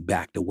assignment he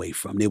backed away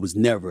from. There was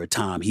never a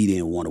time he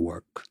didn't want to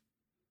work.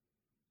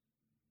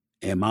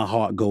 And my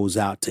heart goes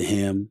out to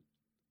him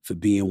for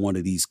being one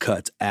of these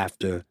cuts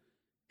after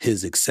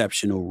his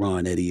exceptional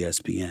run at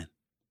ESPN.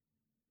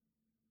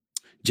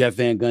 Jeff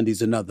Van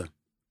Gundy's another.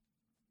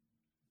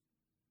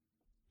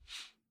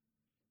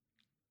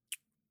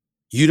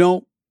 You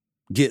don't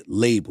get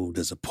labeled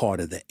as a part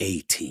of the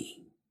A-team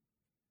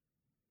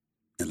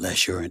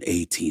unless you're an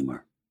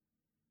A-teamer.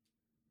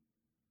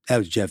 That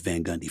was Jeff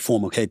Van Gundy,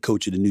 former head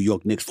coach of the New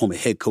York Knicks, former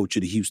head coach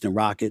of the Houston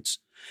Rockets,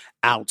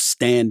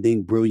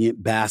 outstanding,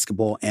 brilliant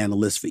basketball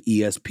analyst for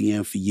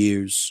ESPN for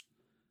years.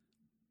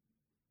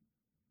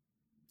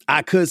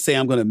 I could say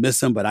I'm going to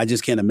miss him, but I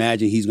just can't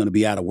imagine he's going to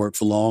be out of work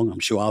for long. I'm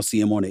sure I'll see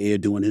him on the air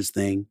doing his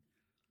thing.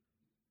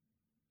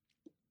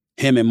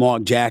 Him and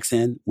Mark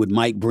Jackson with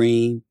Mike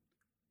Breen,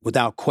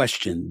 without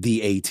question,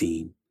 the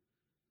A-team.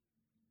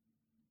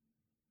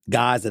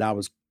 Guys that I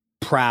was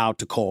proud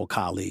to call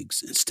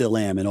colleagues and still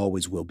am and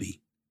always will be.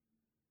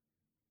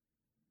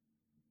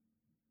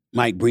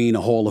 Mike Breen,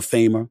 a Hall of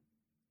Famer,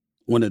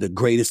 one of the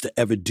greatest to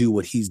ever do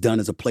what he's done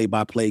as a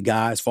play-by-play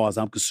guy. As far as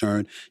I'm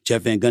concerned,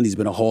 Jeff Van Gundy's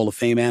been a Hall of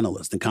Fame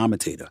analyst and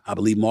commentator. I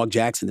believe Mark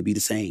Jackson to be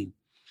the same.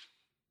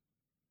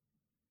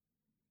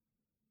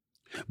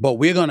 But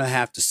we're going to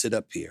have to sit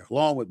up here,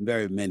 along with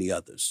very many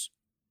others.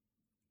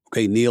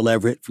 Okay, Neil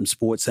Everett from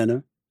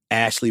SportsCenter,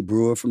 Ashley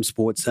Brewer from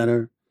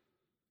SportsCenter,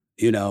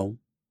 you know,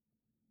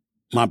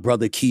 my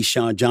brother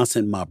Keyshawn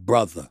Johnson, my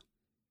brother.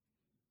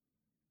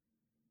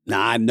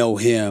 Now, I know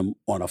him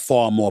on a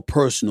far more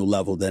personal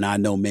level than I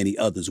know many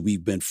others.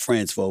 We've been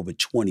friends for over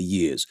 20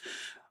 years.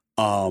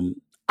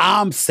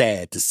 I'm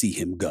sad to see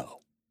him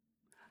go.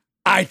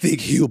 I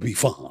think he'll be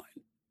fine.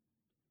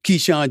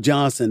 Keyshawn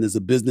Johnson is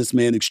a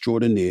businessman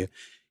extraordinaire.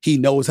 He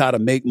knows how to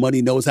make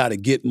money, knows how to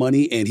get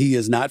money, and he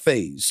is not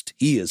fazed.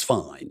 He is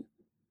fine.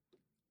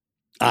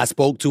 I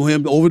spoke to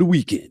him over the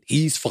weekend.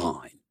 He's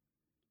fine.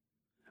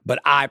 But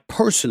I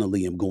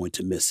personally am going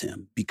to miss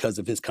him because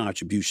of his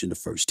contribution to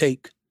First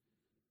Take,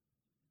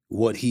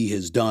 what he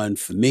has done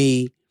for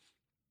me,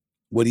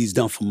 what he's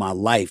done for my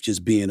life,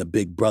 just being a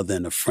big brother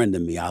and a friend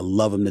of me. I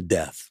love him to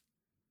death.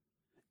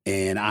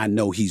 And I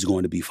know he's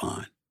going to be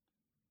fine.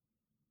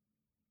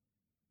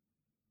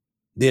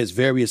 There's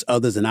various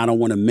others, and I don't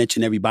want to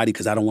mention everybody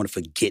because I don't want to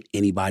forget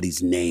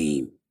anybody's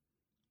name.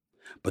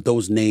 But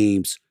those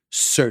names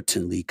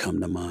certainly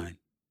come to mind.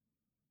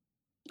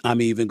 I'm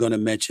even going to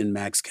mention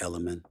Max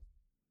Kellerman.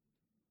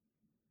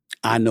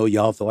 I know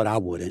y'all thought I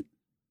wouldn't.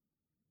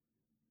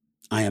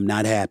 I am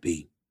not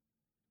happy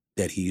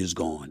that he is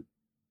gone.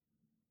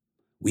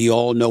 We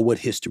all know what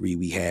history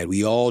we had.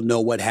 We all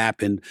know what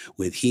happened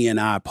with he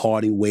and I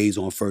parting ways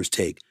on First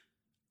Take.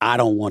 I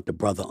don't want the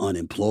brother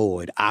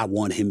unemployed. I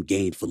want him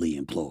gainfully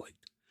employed.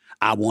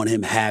 I want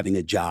him having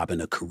a job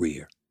and a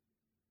career.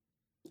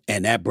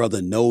 And that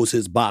brother knows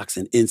his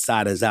boxing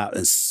inside as out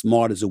and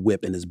smart as a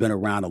whip and has been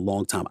around a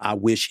long time. I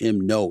wish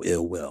him no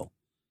ill will.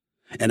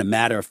 And a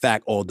matter of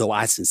fact, although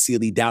I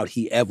sincerely doubt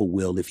he ever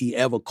will, if he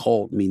ever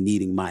called me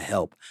needing my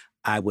help,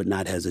 I would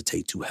not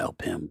hesitate to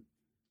help him.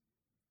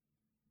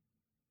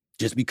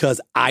 Just because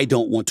I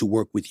don't want to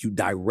work with you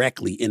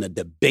directly in a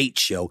debate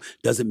show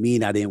doesn't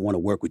mean I didn't want to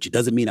work with you.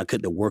 Doesn't mean I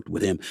couldn't have worked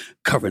with him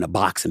covering a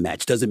boxing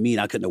match. Doesn't mean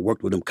I couldn't have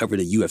worked with him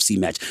covering a UFC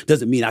match.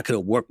 Doesn't mean I could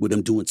have worked with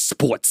him doing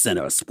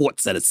SportsCenter, a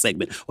SportsCenter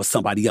segment, or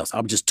somebody else.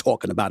 I'm just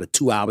talking about a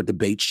 2-hour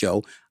debate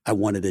show. I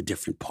wanted a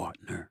different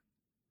partner.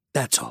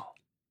 That's all.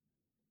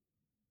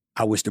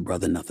 I wish the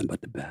brother nothing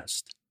but the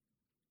best.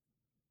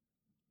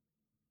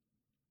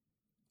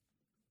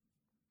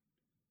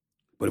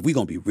 But if we're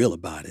going to be real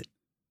about it,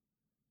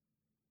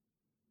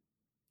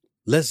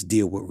 let's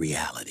deal with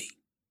reality.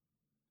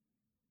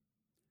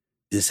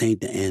 This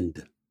ain't the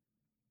end.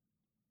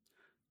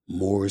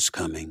 More is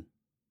coming.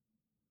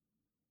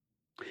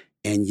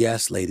 And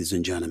yes, ladies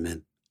and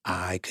gentlemen,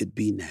 I could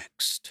be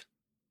next.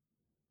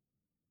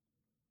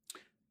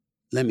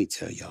 Let me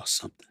tell y'all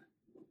something.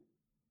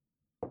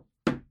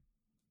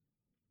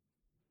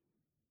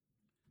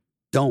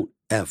 Don't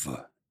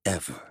ever,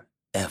 ever,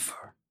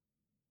 ever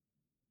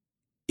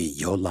in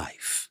your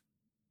life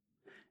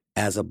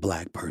as a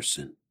black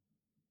person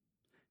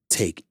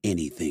take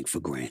anything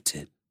for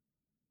granted.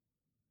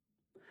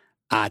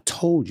 I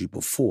told you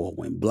before,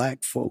 when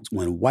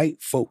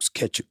white folks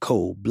catch a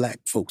cold, black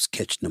folks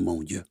catch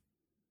pneumonia.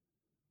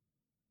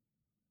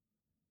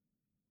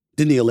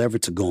 The Neil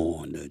Everetts are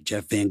gone. The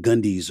Jeff Van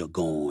Gundy's are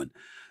gone.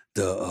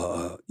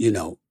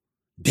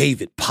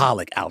 David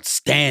Pollack,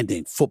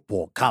 outstanding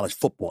college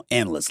football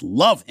analyst.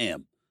 Love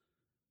him.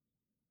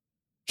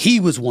 He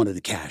was one of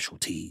the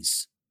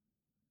casualties.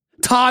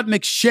 Todd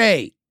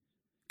McShay,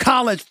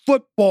 college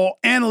football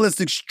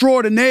analyst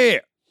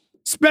extraordinaire,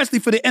 especially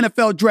for the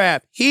NFL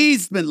draft.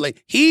 He's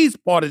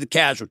part of the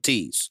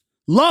casualties.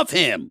 Love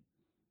him.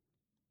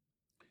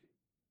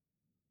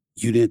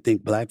 You didn't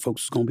think black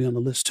folks was going to be on the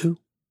list too?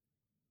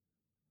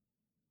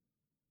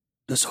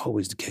 That's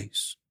always the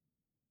case.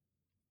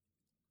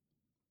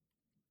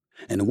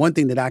 And the one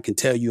thing that I can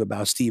tell you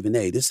about Stephen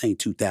A., this ain't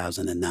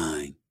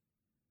 2009.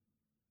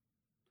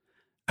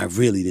 I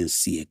really didn't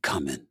see it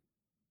coming.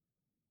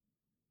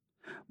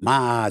 My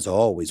eyes are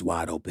always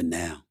wide open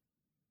now.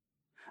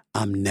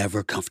 I'm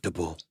never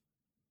comfortable.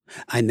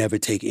 I never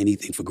take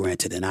anything for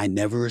granted, and I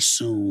never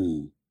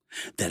assume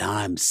that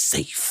I'm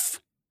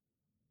safe.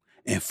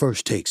 And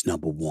First Take's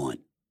number one,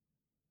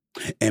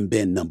 and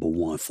been number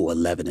one for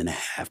 11 and a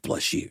half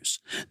plus years.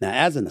 Now,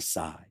 as an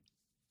aside,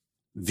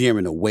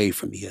 veering away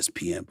from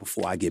ESPN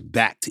before I get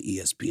back to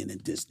ESPN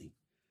and Disney,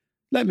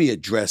 let me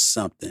address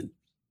something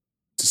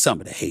to some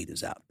of the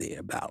haters out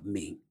there about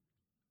me.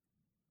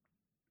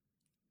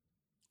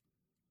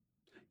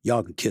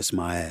 Y'all can kiss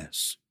my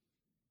ass.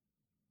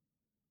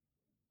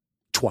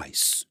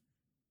 Twice.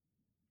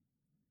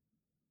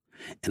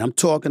 And I'm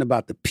talking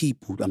about the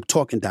people, I'm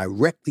talking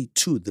directly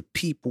to the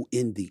people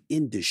in the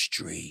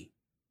industry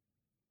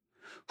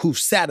who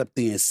sat up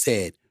there and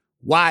said,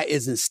 why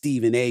isn't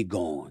Stephen A.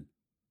 gone?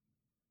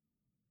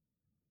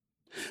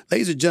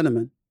 Ladies and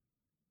gentlemen,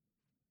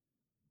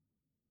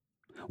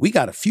 we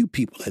got a few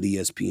people at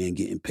ESPN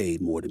getting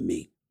paid more than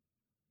me.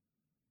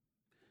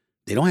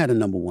 They don't have the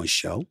number one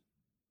show.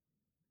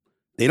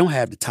 They don't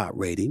have the top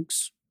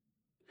ratings.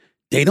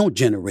 They don't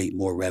generate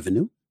more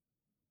revenue.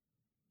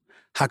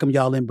 How come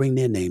y'all didn't bring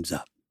their names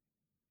up?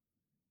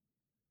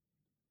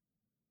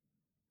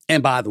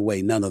 And by the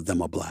way, none of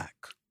them are black.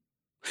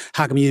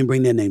 How come you didn't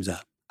bring their names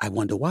up? I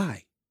wonder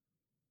why.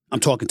 I'm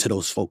talking to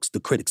those folks,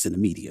 the critics in the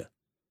media,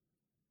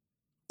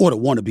 or the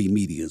wannabe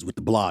medias with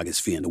the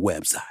blogosphere and the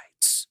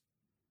websites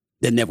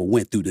that never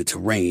went through the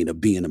terrain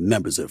of being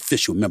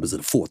official members of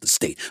the Fourth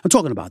Estate. I'm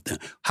talking about them.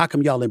 How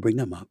come y'all didn't bring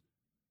them up?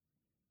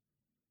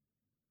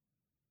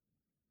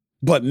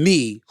 But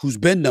me, who's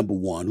been number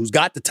one, who's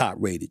got the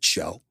top-rated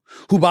show,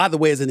 who, by the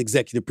way, is an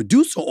executive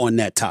producer on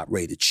that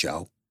top-rated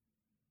show,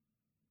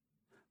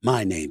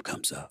 my name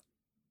comes up.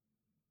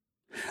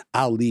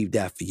 I'll leave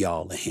that for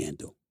y'all to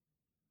handle.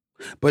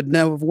 But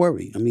never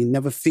worry.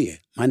 Never fear.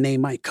 My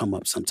name might come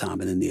up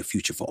sometime in the near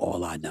future for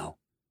all I know.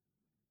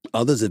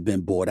 Others have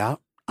been bought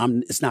out.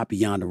 It's not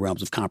beyond the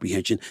realms of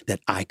comprehension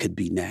that I could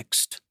be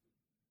next.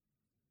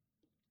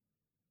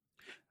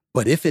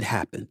 But if it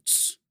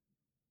happens,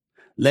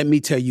 let me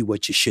tell you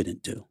what you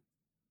shouldn't do.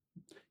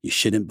 You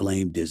shouldn't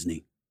blame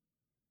Disney.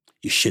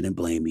 You shouldn't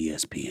blame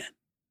ESPN.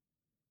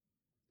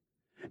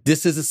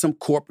 This isn't some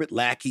corporate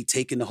lackey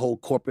taking the whole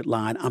corporate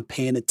line. I'm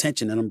paying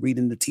attention and I'm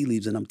reading the tea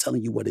leaves and I'm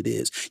telling you what it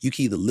is. You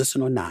can either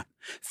listen or not.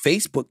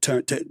 Facebook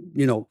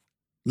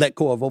let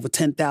go of over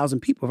 10,000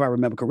 people, if I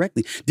remember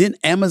correctly. Didn't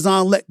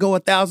Amazon let go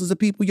of thousands of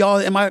people? Y'all,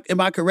 am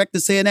I correct in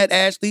saying that,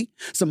 Ashley?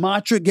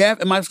 Sumatra, Gaff,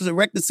 am I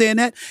correct in saying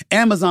that?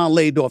 Amazon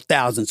laid off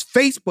thousands.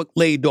 Facebook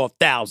laid off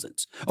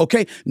thousands.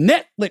 Okay?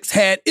 Netflix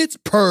had its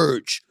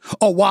purge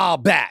a while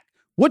back.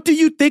 What do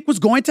you think was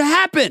going to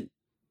happen?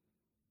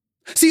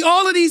 See,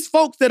 all of these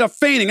folks that are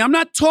feigning, I'm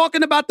not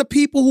talking about the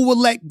people who will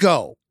let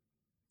go.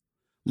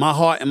 My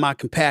heart and my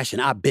compassion,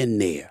 I've been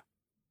there.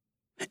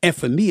 And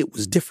for me, it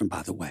was different,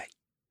 by the way.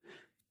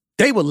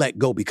 They were let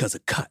go because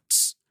of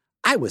cuts.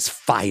 I was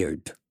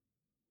fired.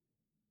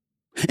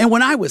 And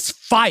when I was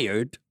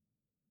fired,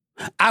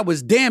 I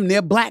was damn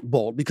near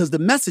blackballed because the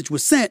message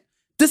was sent,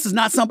 this is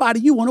not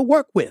somebody you want to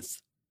work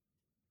with.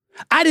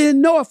 I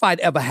didn't know if I'd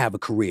ever have a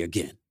career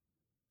again.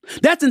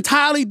 That's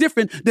entirely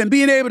different than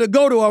being able to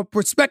go to a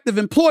prospective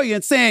employer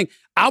and saying,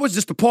 I was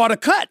just a part of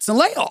cuts and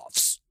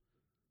layoffs.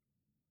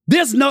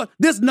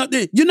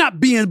 You're not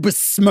being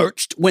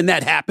besmirched when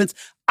that happens.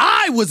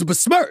 I was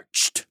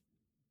besmirched.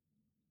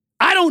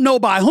 I don't know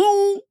by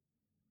whom,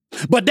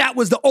 but that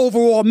was the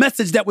overall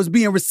message that was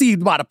being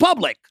received by the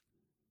public.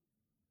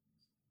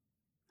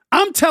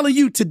 I'm telling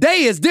you,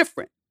 today is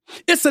different.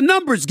 It's a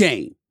numbers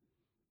game.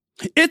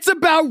 It's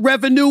about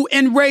revenue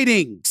and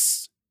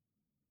ratings.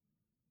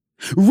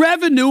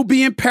 Revenue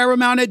being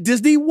paramount at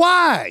Disney.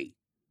 Why?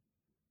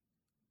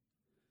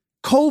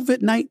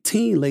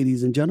 COVID-19,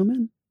 ladies and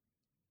gentlemen.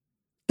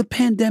 The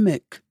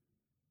pandemic.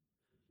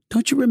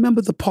 Don't you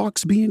remember the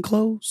parks being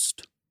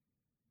closed?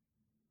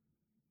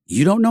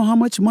 You don't know how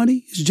much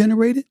money is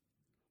generated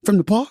from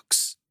the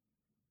parks?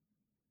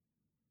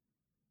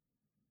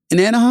 In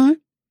Anaheim?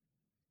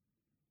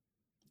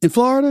 In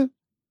Florida?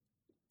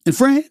 In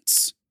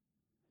France?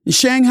 In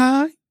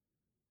Shanghai?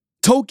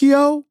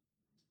 Tokyo?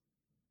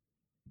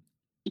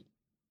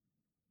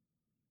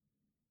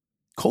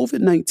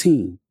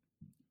 COVID-19,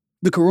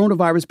 the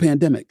coronavirus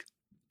pandemic,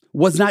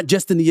 was not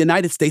just in the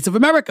United States of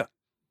America.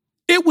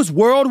 It was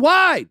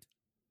worldwide.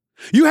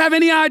 You have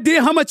any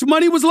idea how much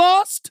money was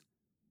lost?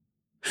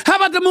 How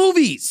about the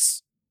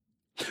movies?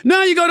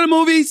 Now you go to the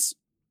movies,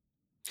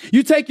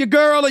 you take your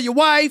girl or your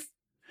wife.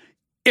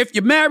 If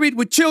you're married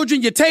with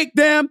children, you take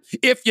them.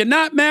 If you're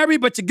not married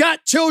but you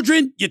got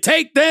children, you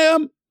take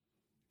them.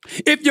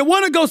 If you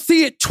want to go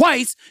see it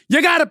twice,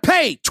 you got to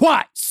pay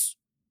twice.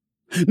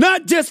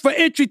 Not just for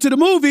entry to the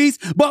movies,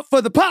 but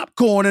for the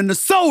popcorn and the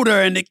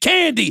soda and the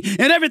candy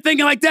and everything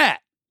like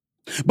that.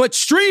 But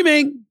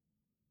streaming,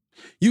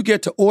 you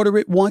get to order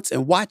it once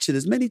and watch it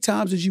as many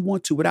times as you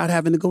want to without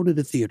having to go to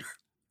the theater.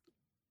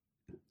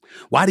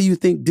 Why do you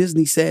think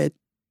Disney said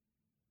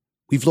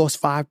we've lost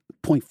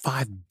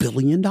 $5.5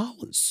 billion?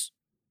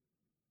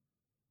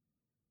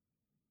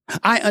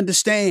 I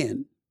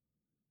understand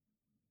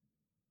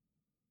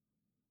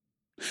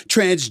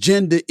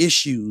transgender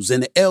issues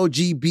and the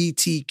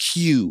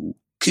LGBTQ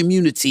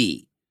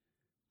community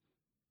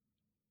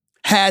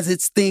has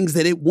its things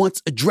that it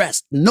wants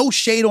addressed. No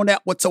shade on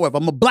that whatsoever.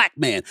 I'm a black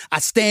man. I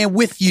stand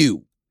with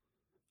you.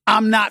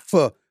 I'm not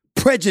for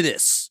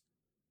prejudice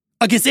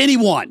against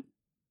anyone.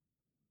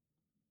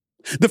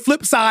 The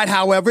flip side,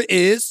 however,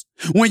 is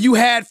when you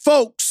had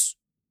folks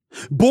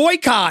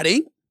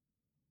boycotting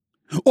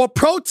or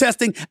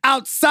protesting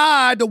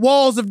outside the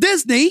walls of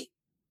Disney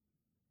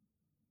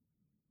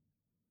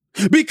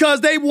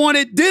because they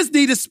wanted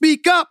Disney to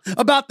speak up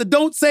about the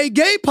don't say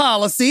gay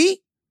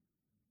policy.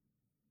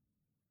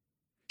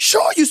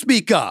 Sure, you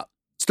speak up.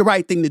 It's the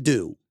right thing to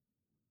do.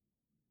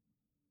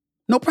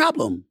 No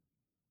problem.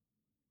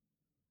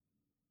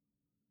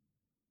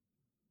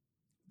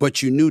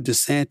 But you knew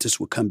DeSantis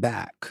would come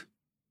back.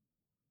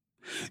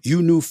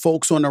 You knew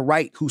folks on the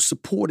right who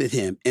supported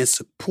him and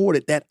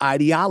supported that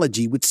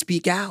ideology would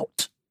speak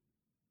out.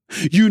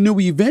 You knew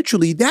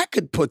eventually that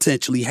could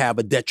potentially have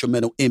a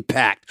detrimental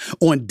impact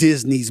on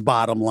Disney's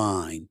bottom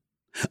line.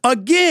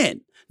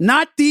 Again,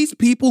 not these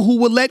people who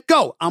will let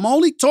go. I'm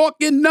only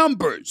talking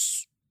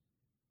numbers.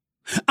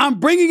 I'm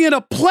bringing in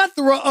a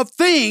plethora of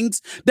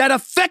things that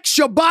affects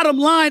your bottom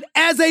line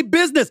as a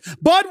business.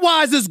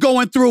 Budweiser's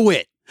going through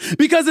it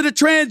because of the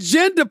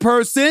transgender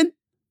person,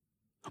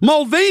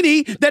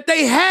 Mulvaney, that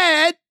they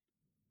had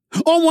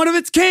on one of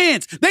its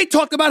cans. They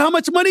talked about how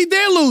much money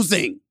they're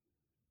losing.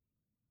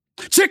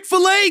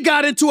 Chick-fil-A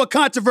got into a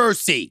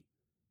controversy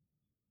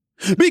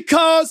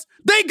because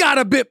they got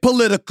a bit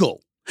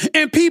political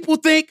and people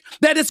think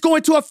that it's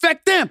going to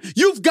affect them.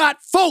 You've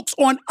got folks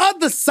on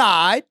other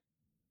side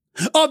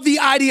of the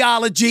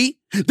ideology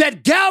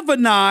that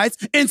galvanize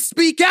and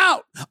speak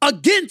out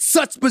against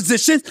such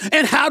positions.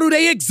 And how do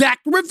they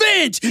exact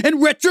revenge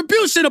and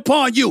retribution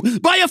upon you?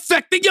 By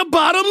affecting your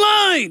bottom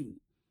line.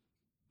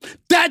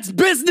 That's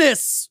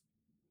business.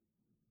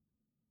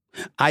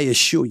 I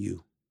assure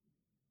you,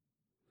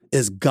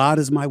 as God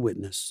is my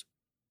witness,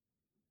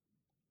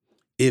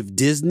 if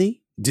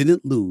Disney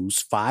didn't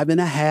lose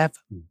 $5.5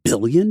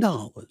 billion,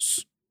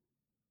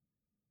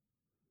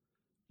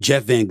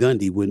 Jeff Van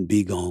Gundy wouldn't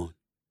be gone.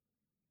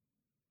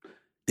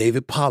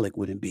 David Pollack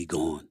wouldn't be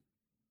gone.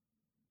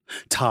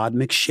 Todd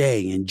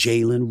McShay and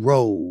Jalen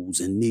Rose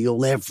and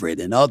Neil Everett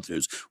and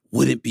others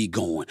wouldn't be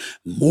gone.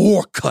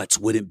 More cuts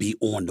wouldn't be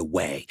on the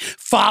way.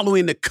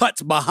 Following the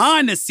cuts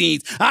behind the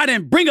scenes, I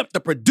didn't bring up the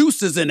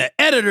producers and the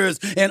editors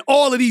and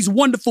all of these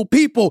wonderful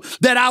people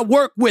that I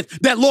work with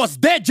that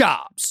lost their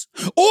jobs.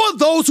 Or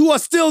those who are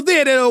still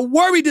there that are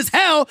worried as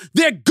hell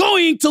they're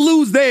going to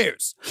lose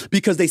theirs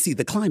because they see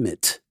the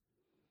climate.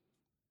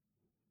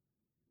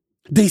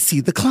 They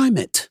see the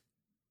climate.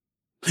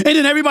 And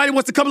then everybody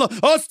wants to come along.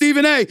 Oh,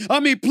 Stephen A.,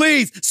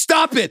 please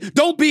stop it.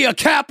 Don't be a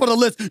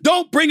capitalist.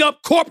 Don't bring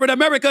up corporate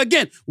America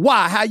again.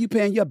 Why? How you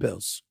paying your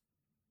bills?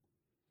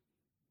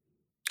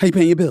 How you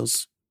paying your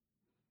bills?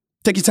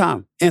 Take your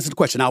time. Answer the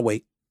question. I'll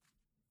wait.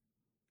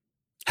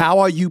 How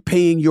are you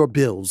paying your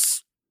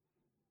bills?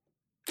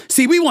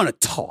 See, we want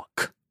to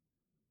talk,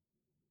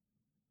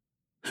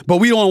 but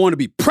we don't want to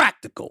be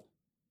practical.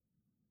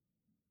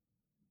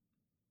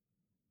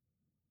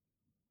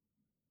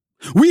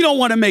 We don't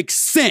want to make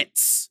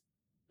sense.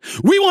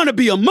 We want to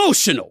be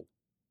emotional.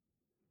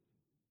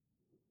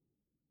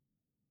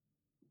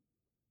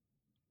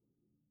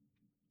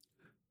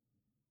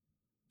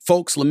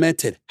 Folks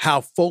lamented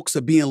how folks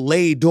are being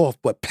laid off,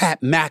 but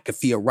Pat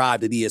McAfee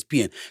arrived at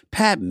ESPN.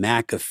 Pat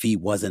McAfee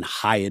wasn't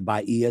hired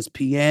by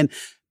ESPN.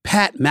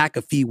 Pat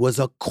McAfee was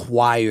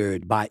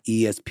acquired by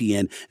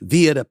ESPN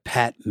via the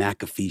Pat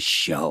McAfee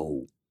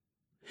Show.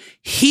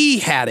 He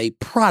had a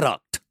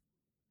product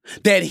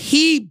that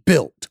he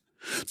built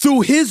through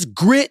his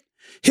grit,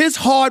 his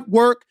hard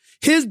work,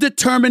 his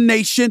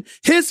determination,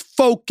 his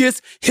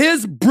focus,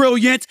 his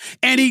brilliance,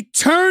 and he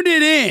turned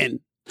it in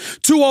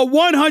to a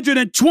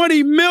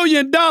 $120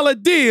 million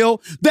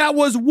deal that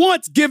was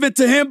once given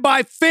to him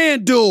by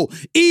FanDuel.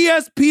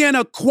 ESPN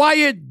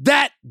acquired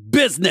that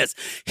business.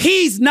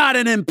 He's not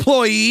an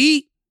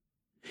employee.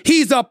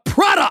 He's a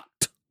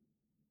product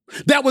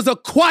that was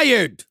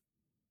acquired.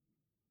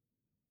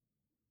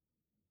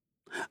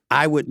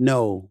 I would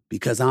know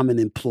because I'm an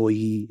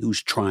employee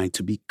who's trying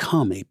to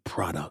become a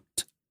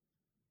product.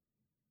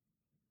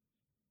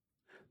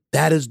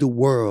 That is the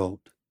world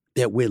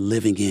that we're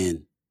living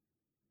in.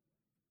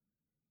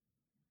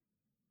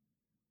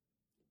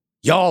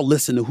 Y'all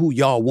listen to who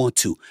y'all want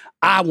to.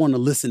 I want to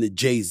listen to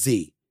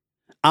Jay-Z.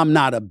 I'm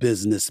not a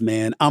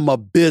businessman. I'm a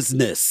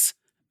businessman.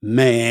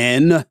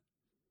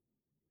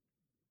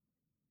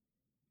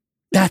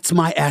 That's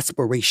my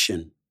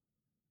aspiration.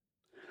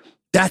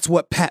 That's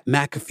what Pat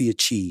McAfee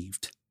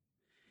achieved.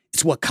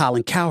 It's what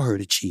Colin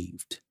Cowherd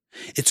achieved.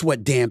 It's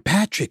what Dan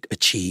Patrick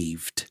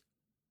achieved.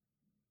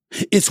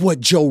 It's what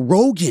Joe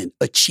Rogan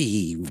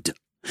achieved.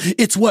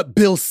 It's what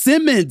Bill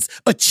Simmons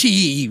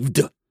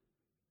achieved.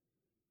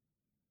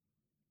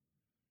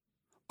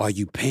 Are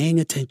you paying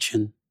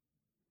attention?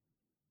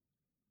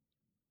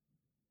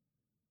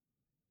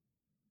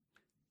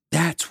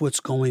 That's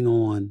what's going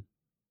on.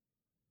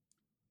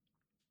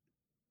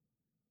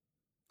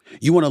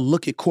 You want to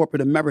look at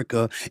corporate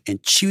America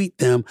and treat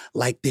them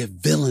like they're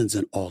villains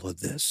in all of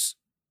this.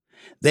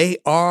 They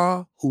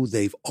are who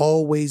they've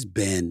always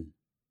been.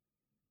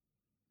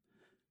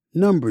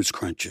 Numbers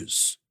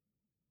crunchers.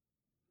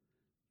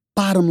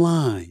 Bottom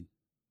line.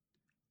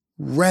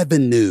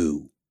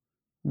 Revenue.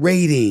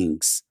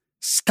 Ratings.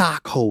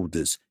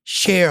 Stockholders.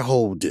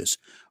 Shareholders.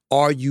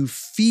 Are you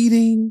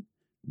feeding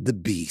the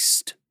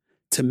beast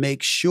to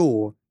make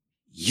sure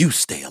you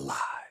stay alive?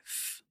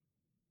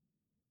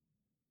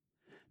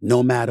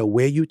 No matter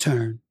where you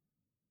turn,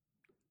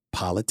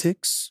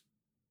 politics,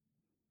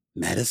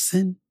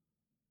 medicine,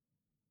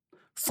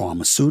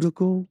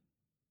 pharmaceutical,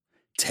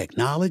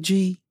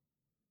 technology,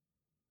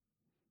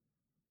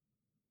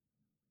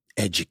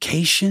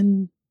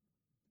 education,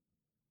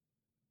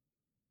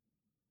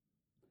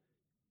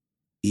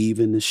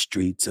 even the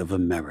streets of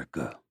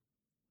America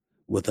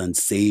with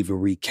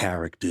unsavory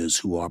characters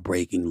who are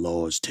breaking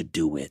laws to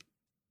do it.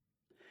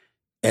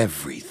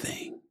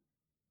 Everything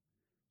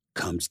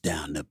comes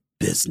down to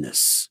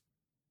business.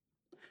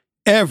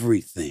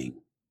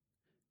 Everything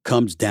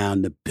comes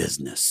down to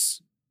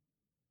business.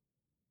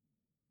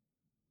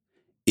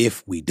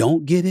 If we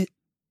don't get it,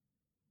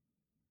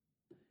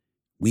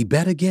 we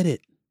better get it.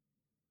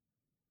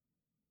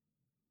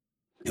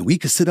 And we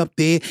could sit up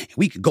there and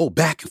we could go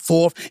back and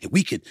forth and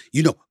we could,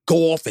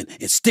 go off and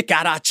stick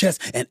out our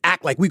chest and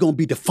act like we're going to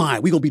be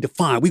defiant. We're going to be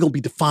defiant. We're going to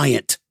be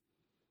defiant.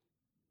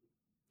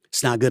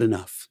 It's not good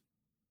enough.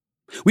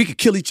 We could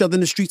kill each other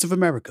in the streets of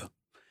America.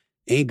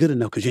 Ain't good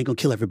enough because you ain't going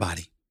to kill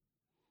everybody.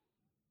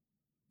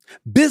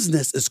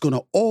 Business is going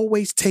to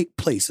always take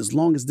place as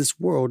long as this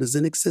world is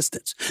in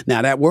existence.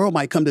 Now, that world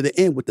might come to the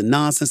end with the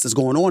nonsense that's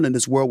going on in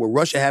this world, with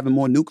Russia having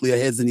more nuclear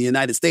heads than the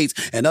United States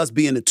and us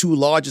being the two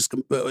largest,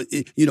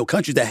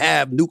 countries that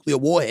have nuclear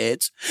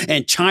warheads,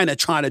 and China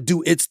trying to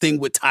do its thing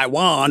with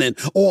Taiwan and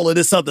all of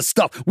this other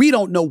stuff. We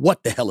don't know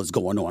what the hell is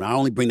going on. I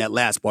only bring that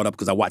last part up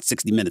because I watched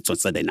 60 Minutes on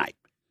Sunday night.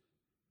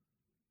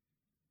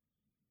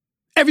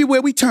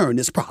 Everywhere we turn,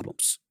 there's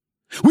problems.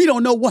 We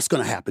don't know what's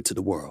going to happen to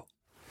the world.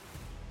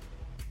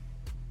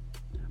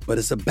 But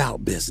it's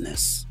about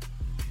business.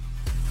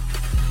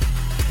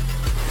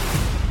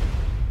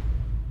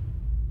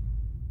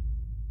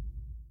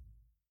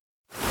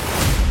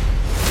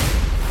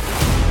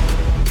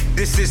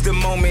 This is the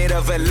moment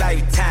of a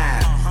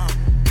lifetime.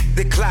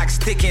 The clock's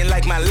ticking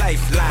like my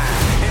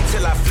lifeline.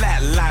 Until I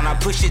flatline, I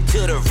push it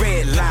to the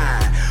red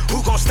line.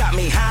 Who gon' stop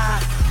me high?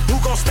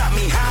 Who gon' stop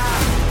me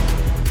high?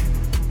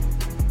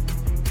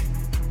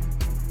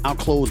 I'll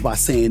close by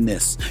saying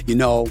this.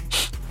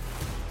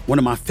 One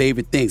of my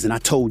favorite things, and I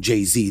told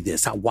Jay-Z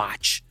this, I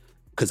watch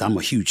because I'm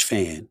a huge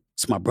fan.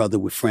 It's my brother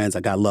with friends. I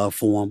got love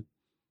for him,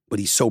 but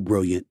he's so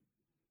brilliant.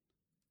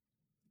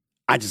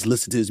 I just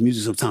listen to his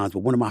music sometimes, but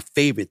one of my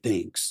favorite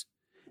things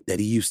that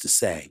he used to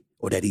say,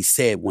 or that he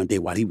said one day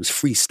while he was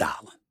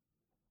freestyling,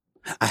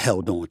 I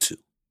held on to.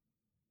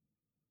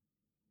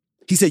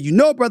 He said,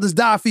 brothers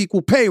die for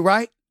equal pay,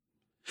 right?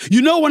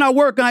 When I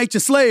work, I ain't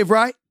your slave,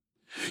 right?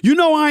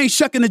 I ain't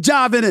shucking the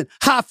job in and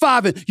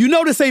high-fiving.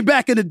 This ain't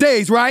back in the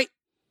days, right?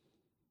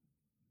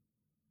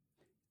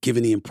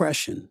 Giving the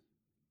impression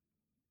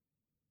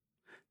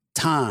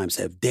times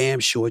have damn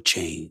sure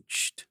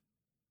changed.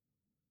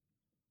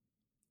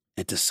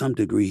 And to some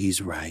degree,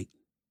 he's right.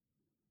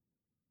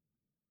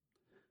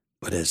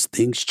 But as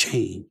things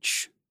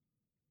change,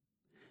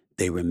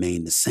 they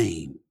remain the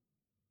same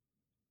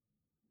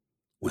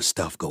when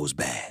stuff goes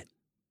bad.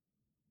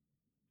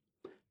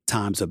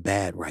 Times are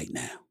bad right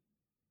now.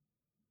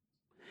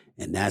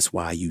 And that's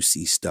why you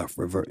see stuff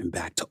reverting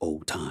back to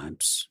old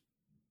times.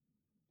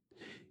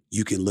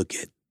 You can look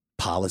at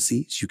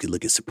policies, you can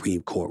look at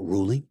Supreme Court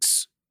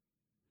rulings,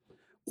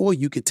 or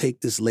you could take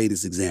this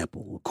latest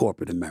example of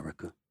corporate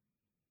America.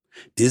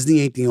 Disney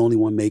ain't the only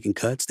one making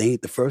cuts. They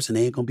ain't the first and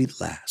they ain't going to be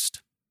the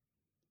last.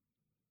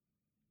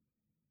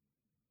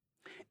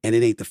 And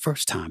it ain't the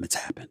first time it's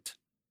happened.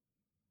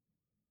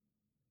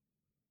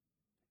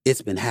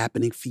 It's been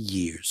happening for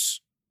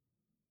years.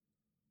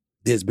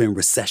 There's been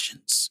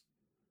recessions.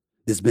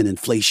 There's been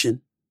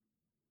inflation.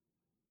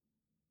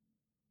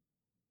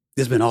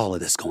 There's been all of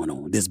this going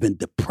on. There's been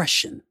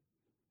depression.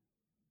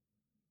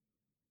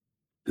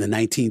 In the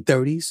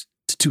 1930s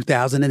to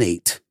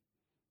 2008,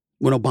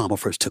 when Obama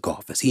first took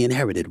office, he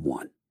inherited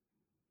one.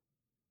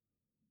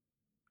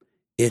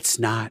 It's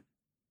not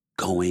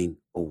going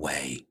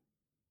away.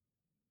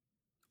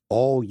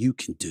 All you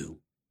can do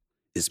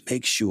is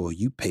make sure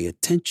you pay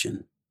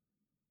attention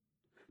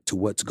to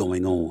what's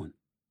going on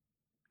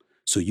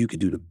so you can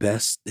do the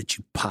best that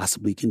you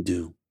possibly can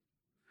do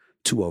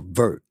to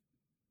avert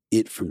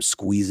it from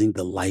squeezing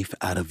the life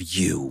out of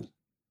you.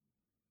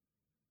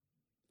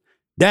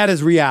 That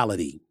is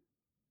reality.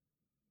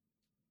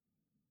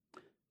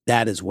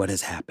 That is what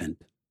has happened.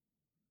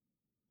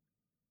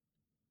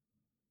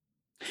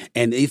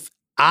 And if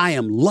I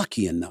am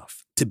lucky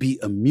enough to be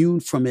immune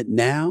from it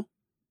now,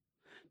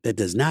 that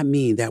does not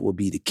mean that will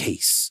be the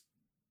case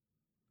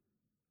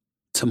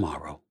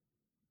tomorrow.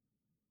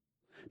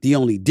 The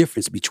only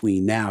difference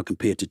between now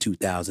compared to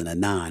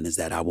 2009 is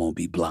that I won't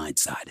be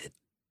blindsided.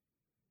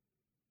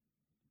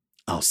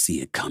 I'll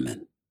see it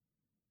coming.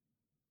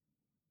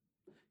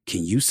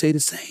 Can you say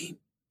the same?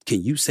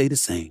 Can you say the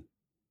same?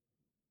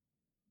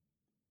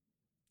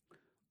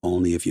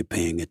 Only if you're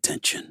paying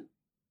attention.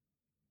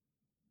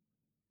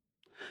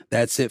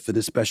 That's it for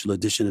this special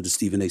edition of the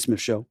Stephen A. Smith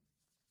Show.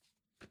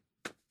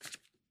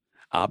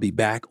 I'll be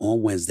back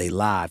on Wednesday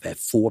live at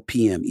 4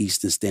 p.m.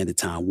 Eastern Standard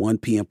Time, 1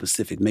 p.m.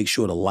 Pacific. Make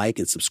sure to like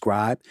and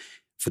subscribe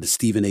for the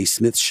Stephen A.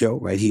 Smith Show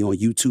right here on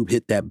YouTube.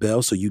 Hit that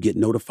bell so you get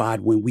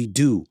notified when we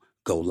do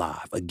go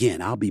live.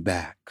 Again, I'll be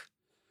back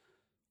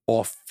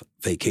off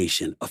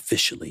vacation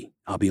officially.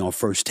 I'll be on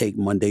First Take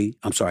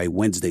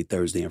Wednesday,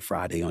 Thursday, and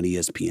Friday on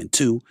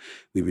ESPN2.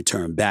 We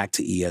return back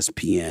to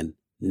ESPN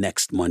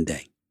next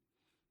Monday.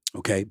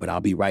 Okay, but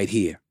I'll be right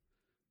here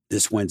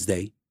this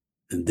Wednesday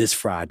and this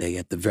Friday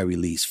at the very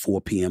least,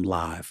 4 p.m.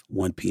 live,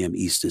 1 p.m.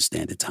 Eastern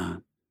Standard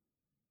Time.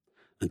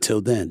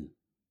 Until then,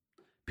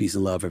 peace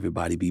and love,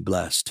 everybody. Be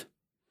blessed.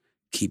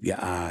 Keep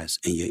your eyes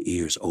and your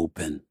ears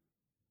open.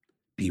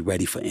 Be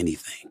ready for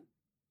anything.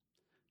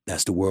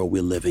 That's the world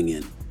we're living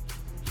in.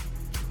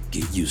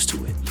 Get used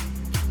to it.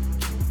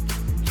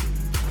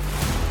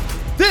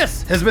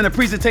 This has been a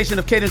presentation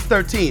of Cadence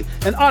 13,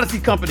 an Odyssey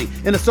company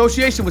in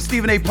association with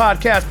Stephen A.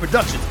 Podcast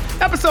Productions.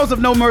 Episodes of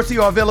No Mercy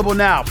are available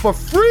now for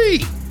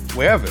free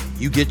wherever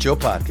you get your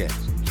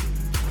podcasts.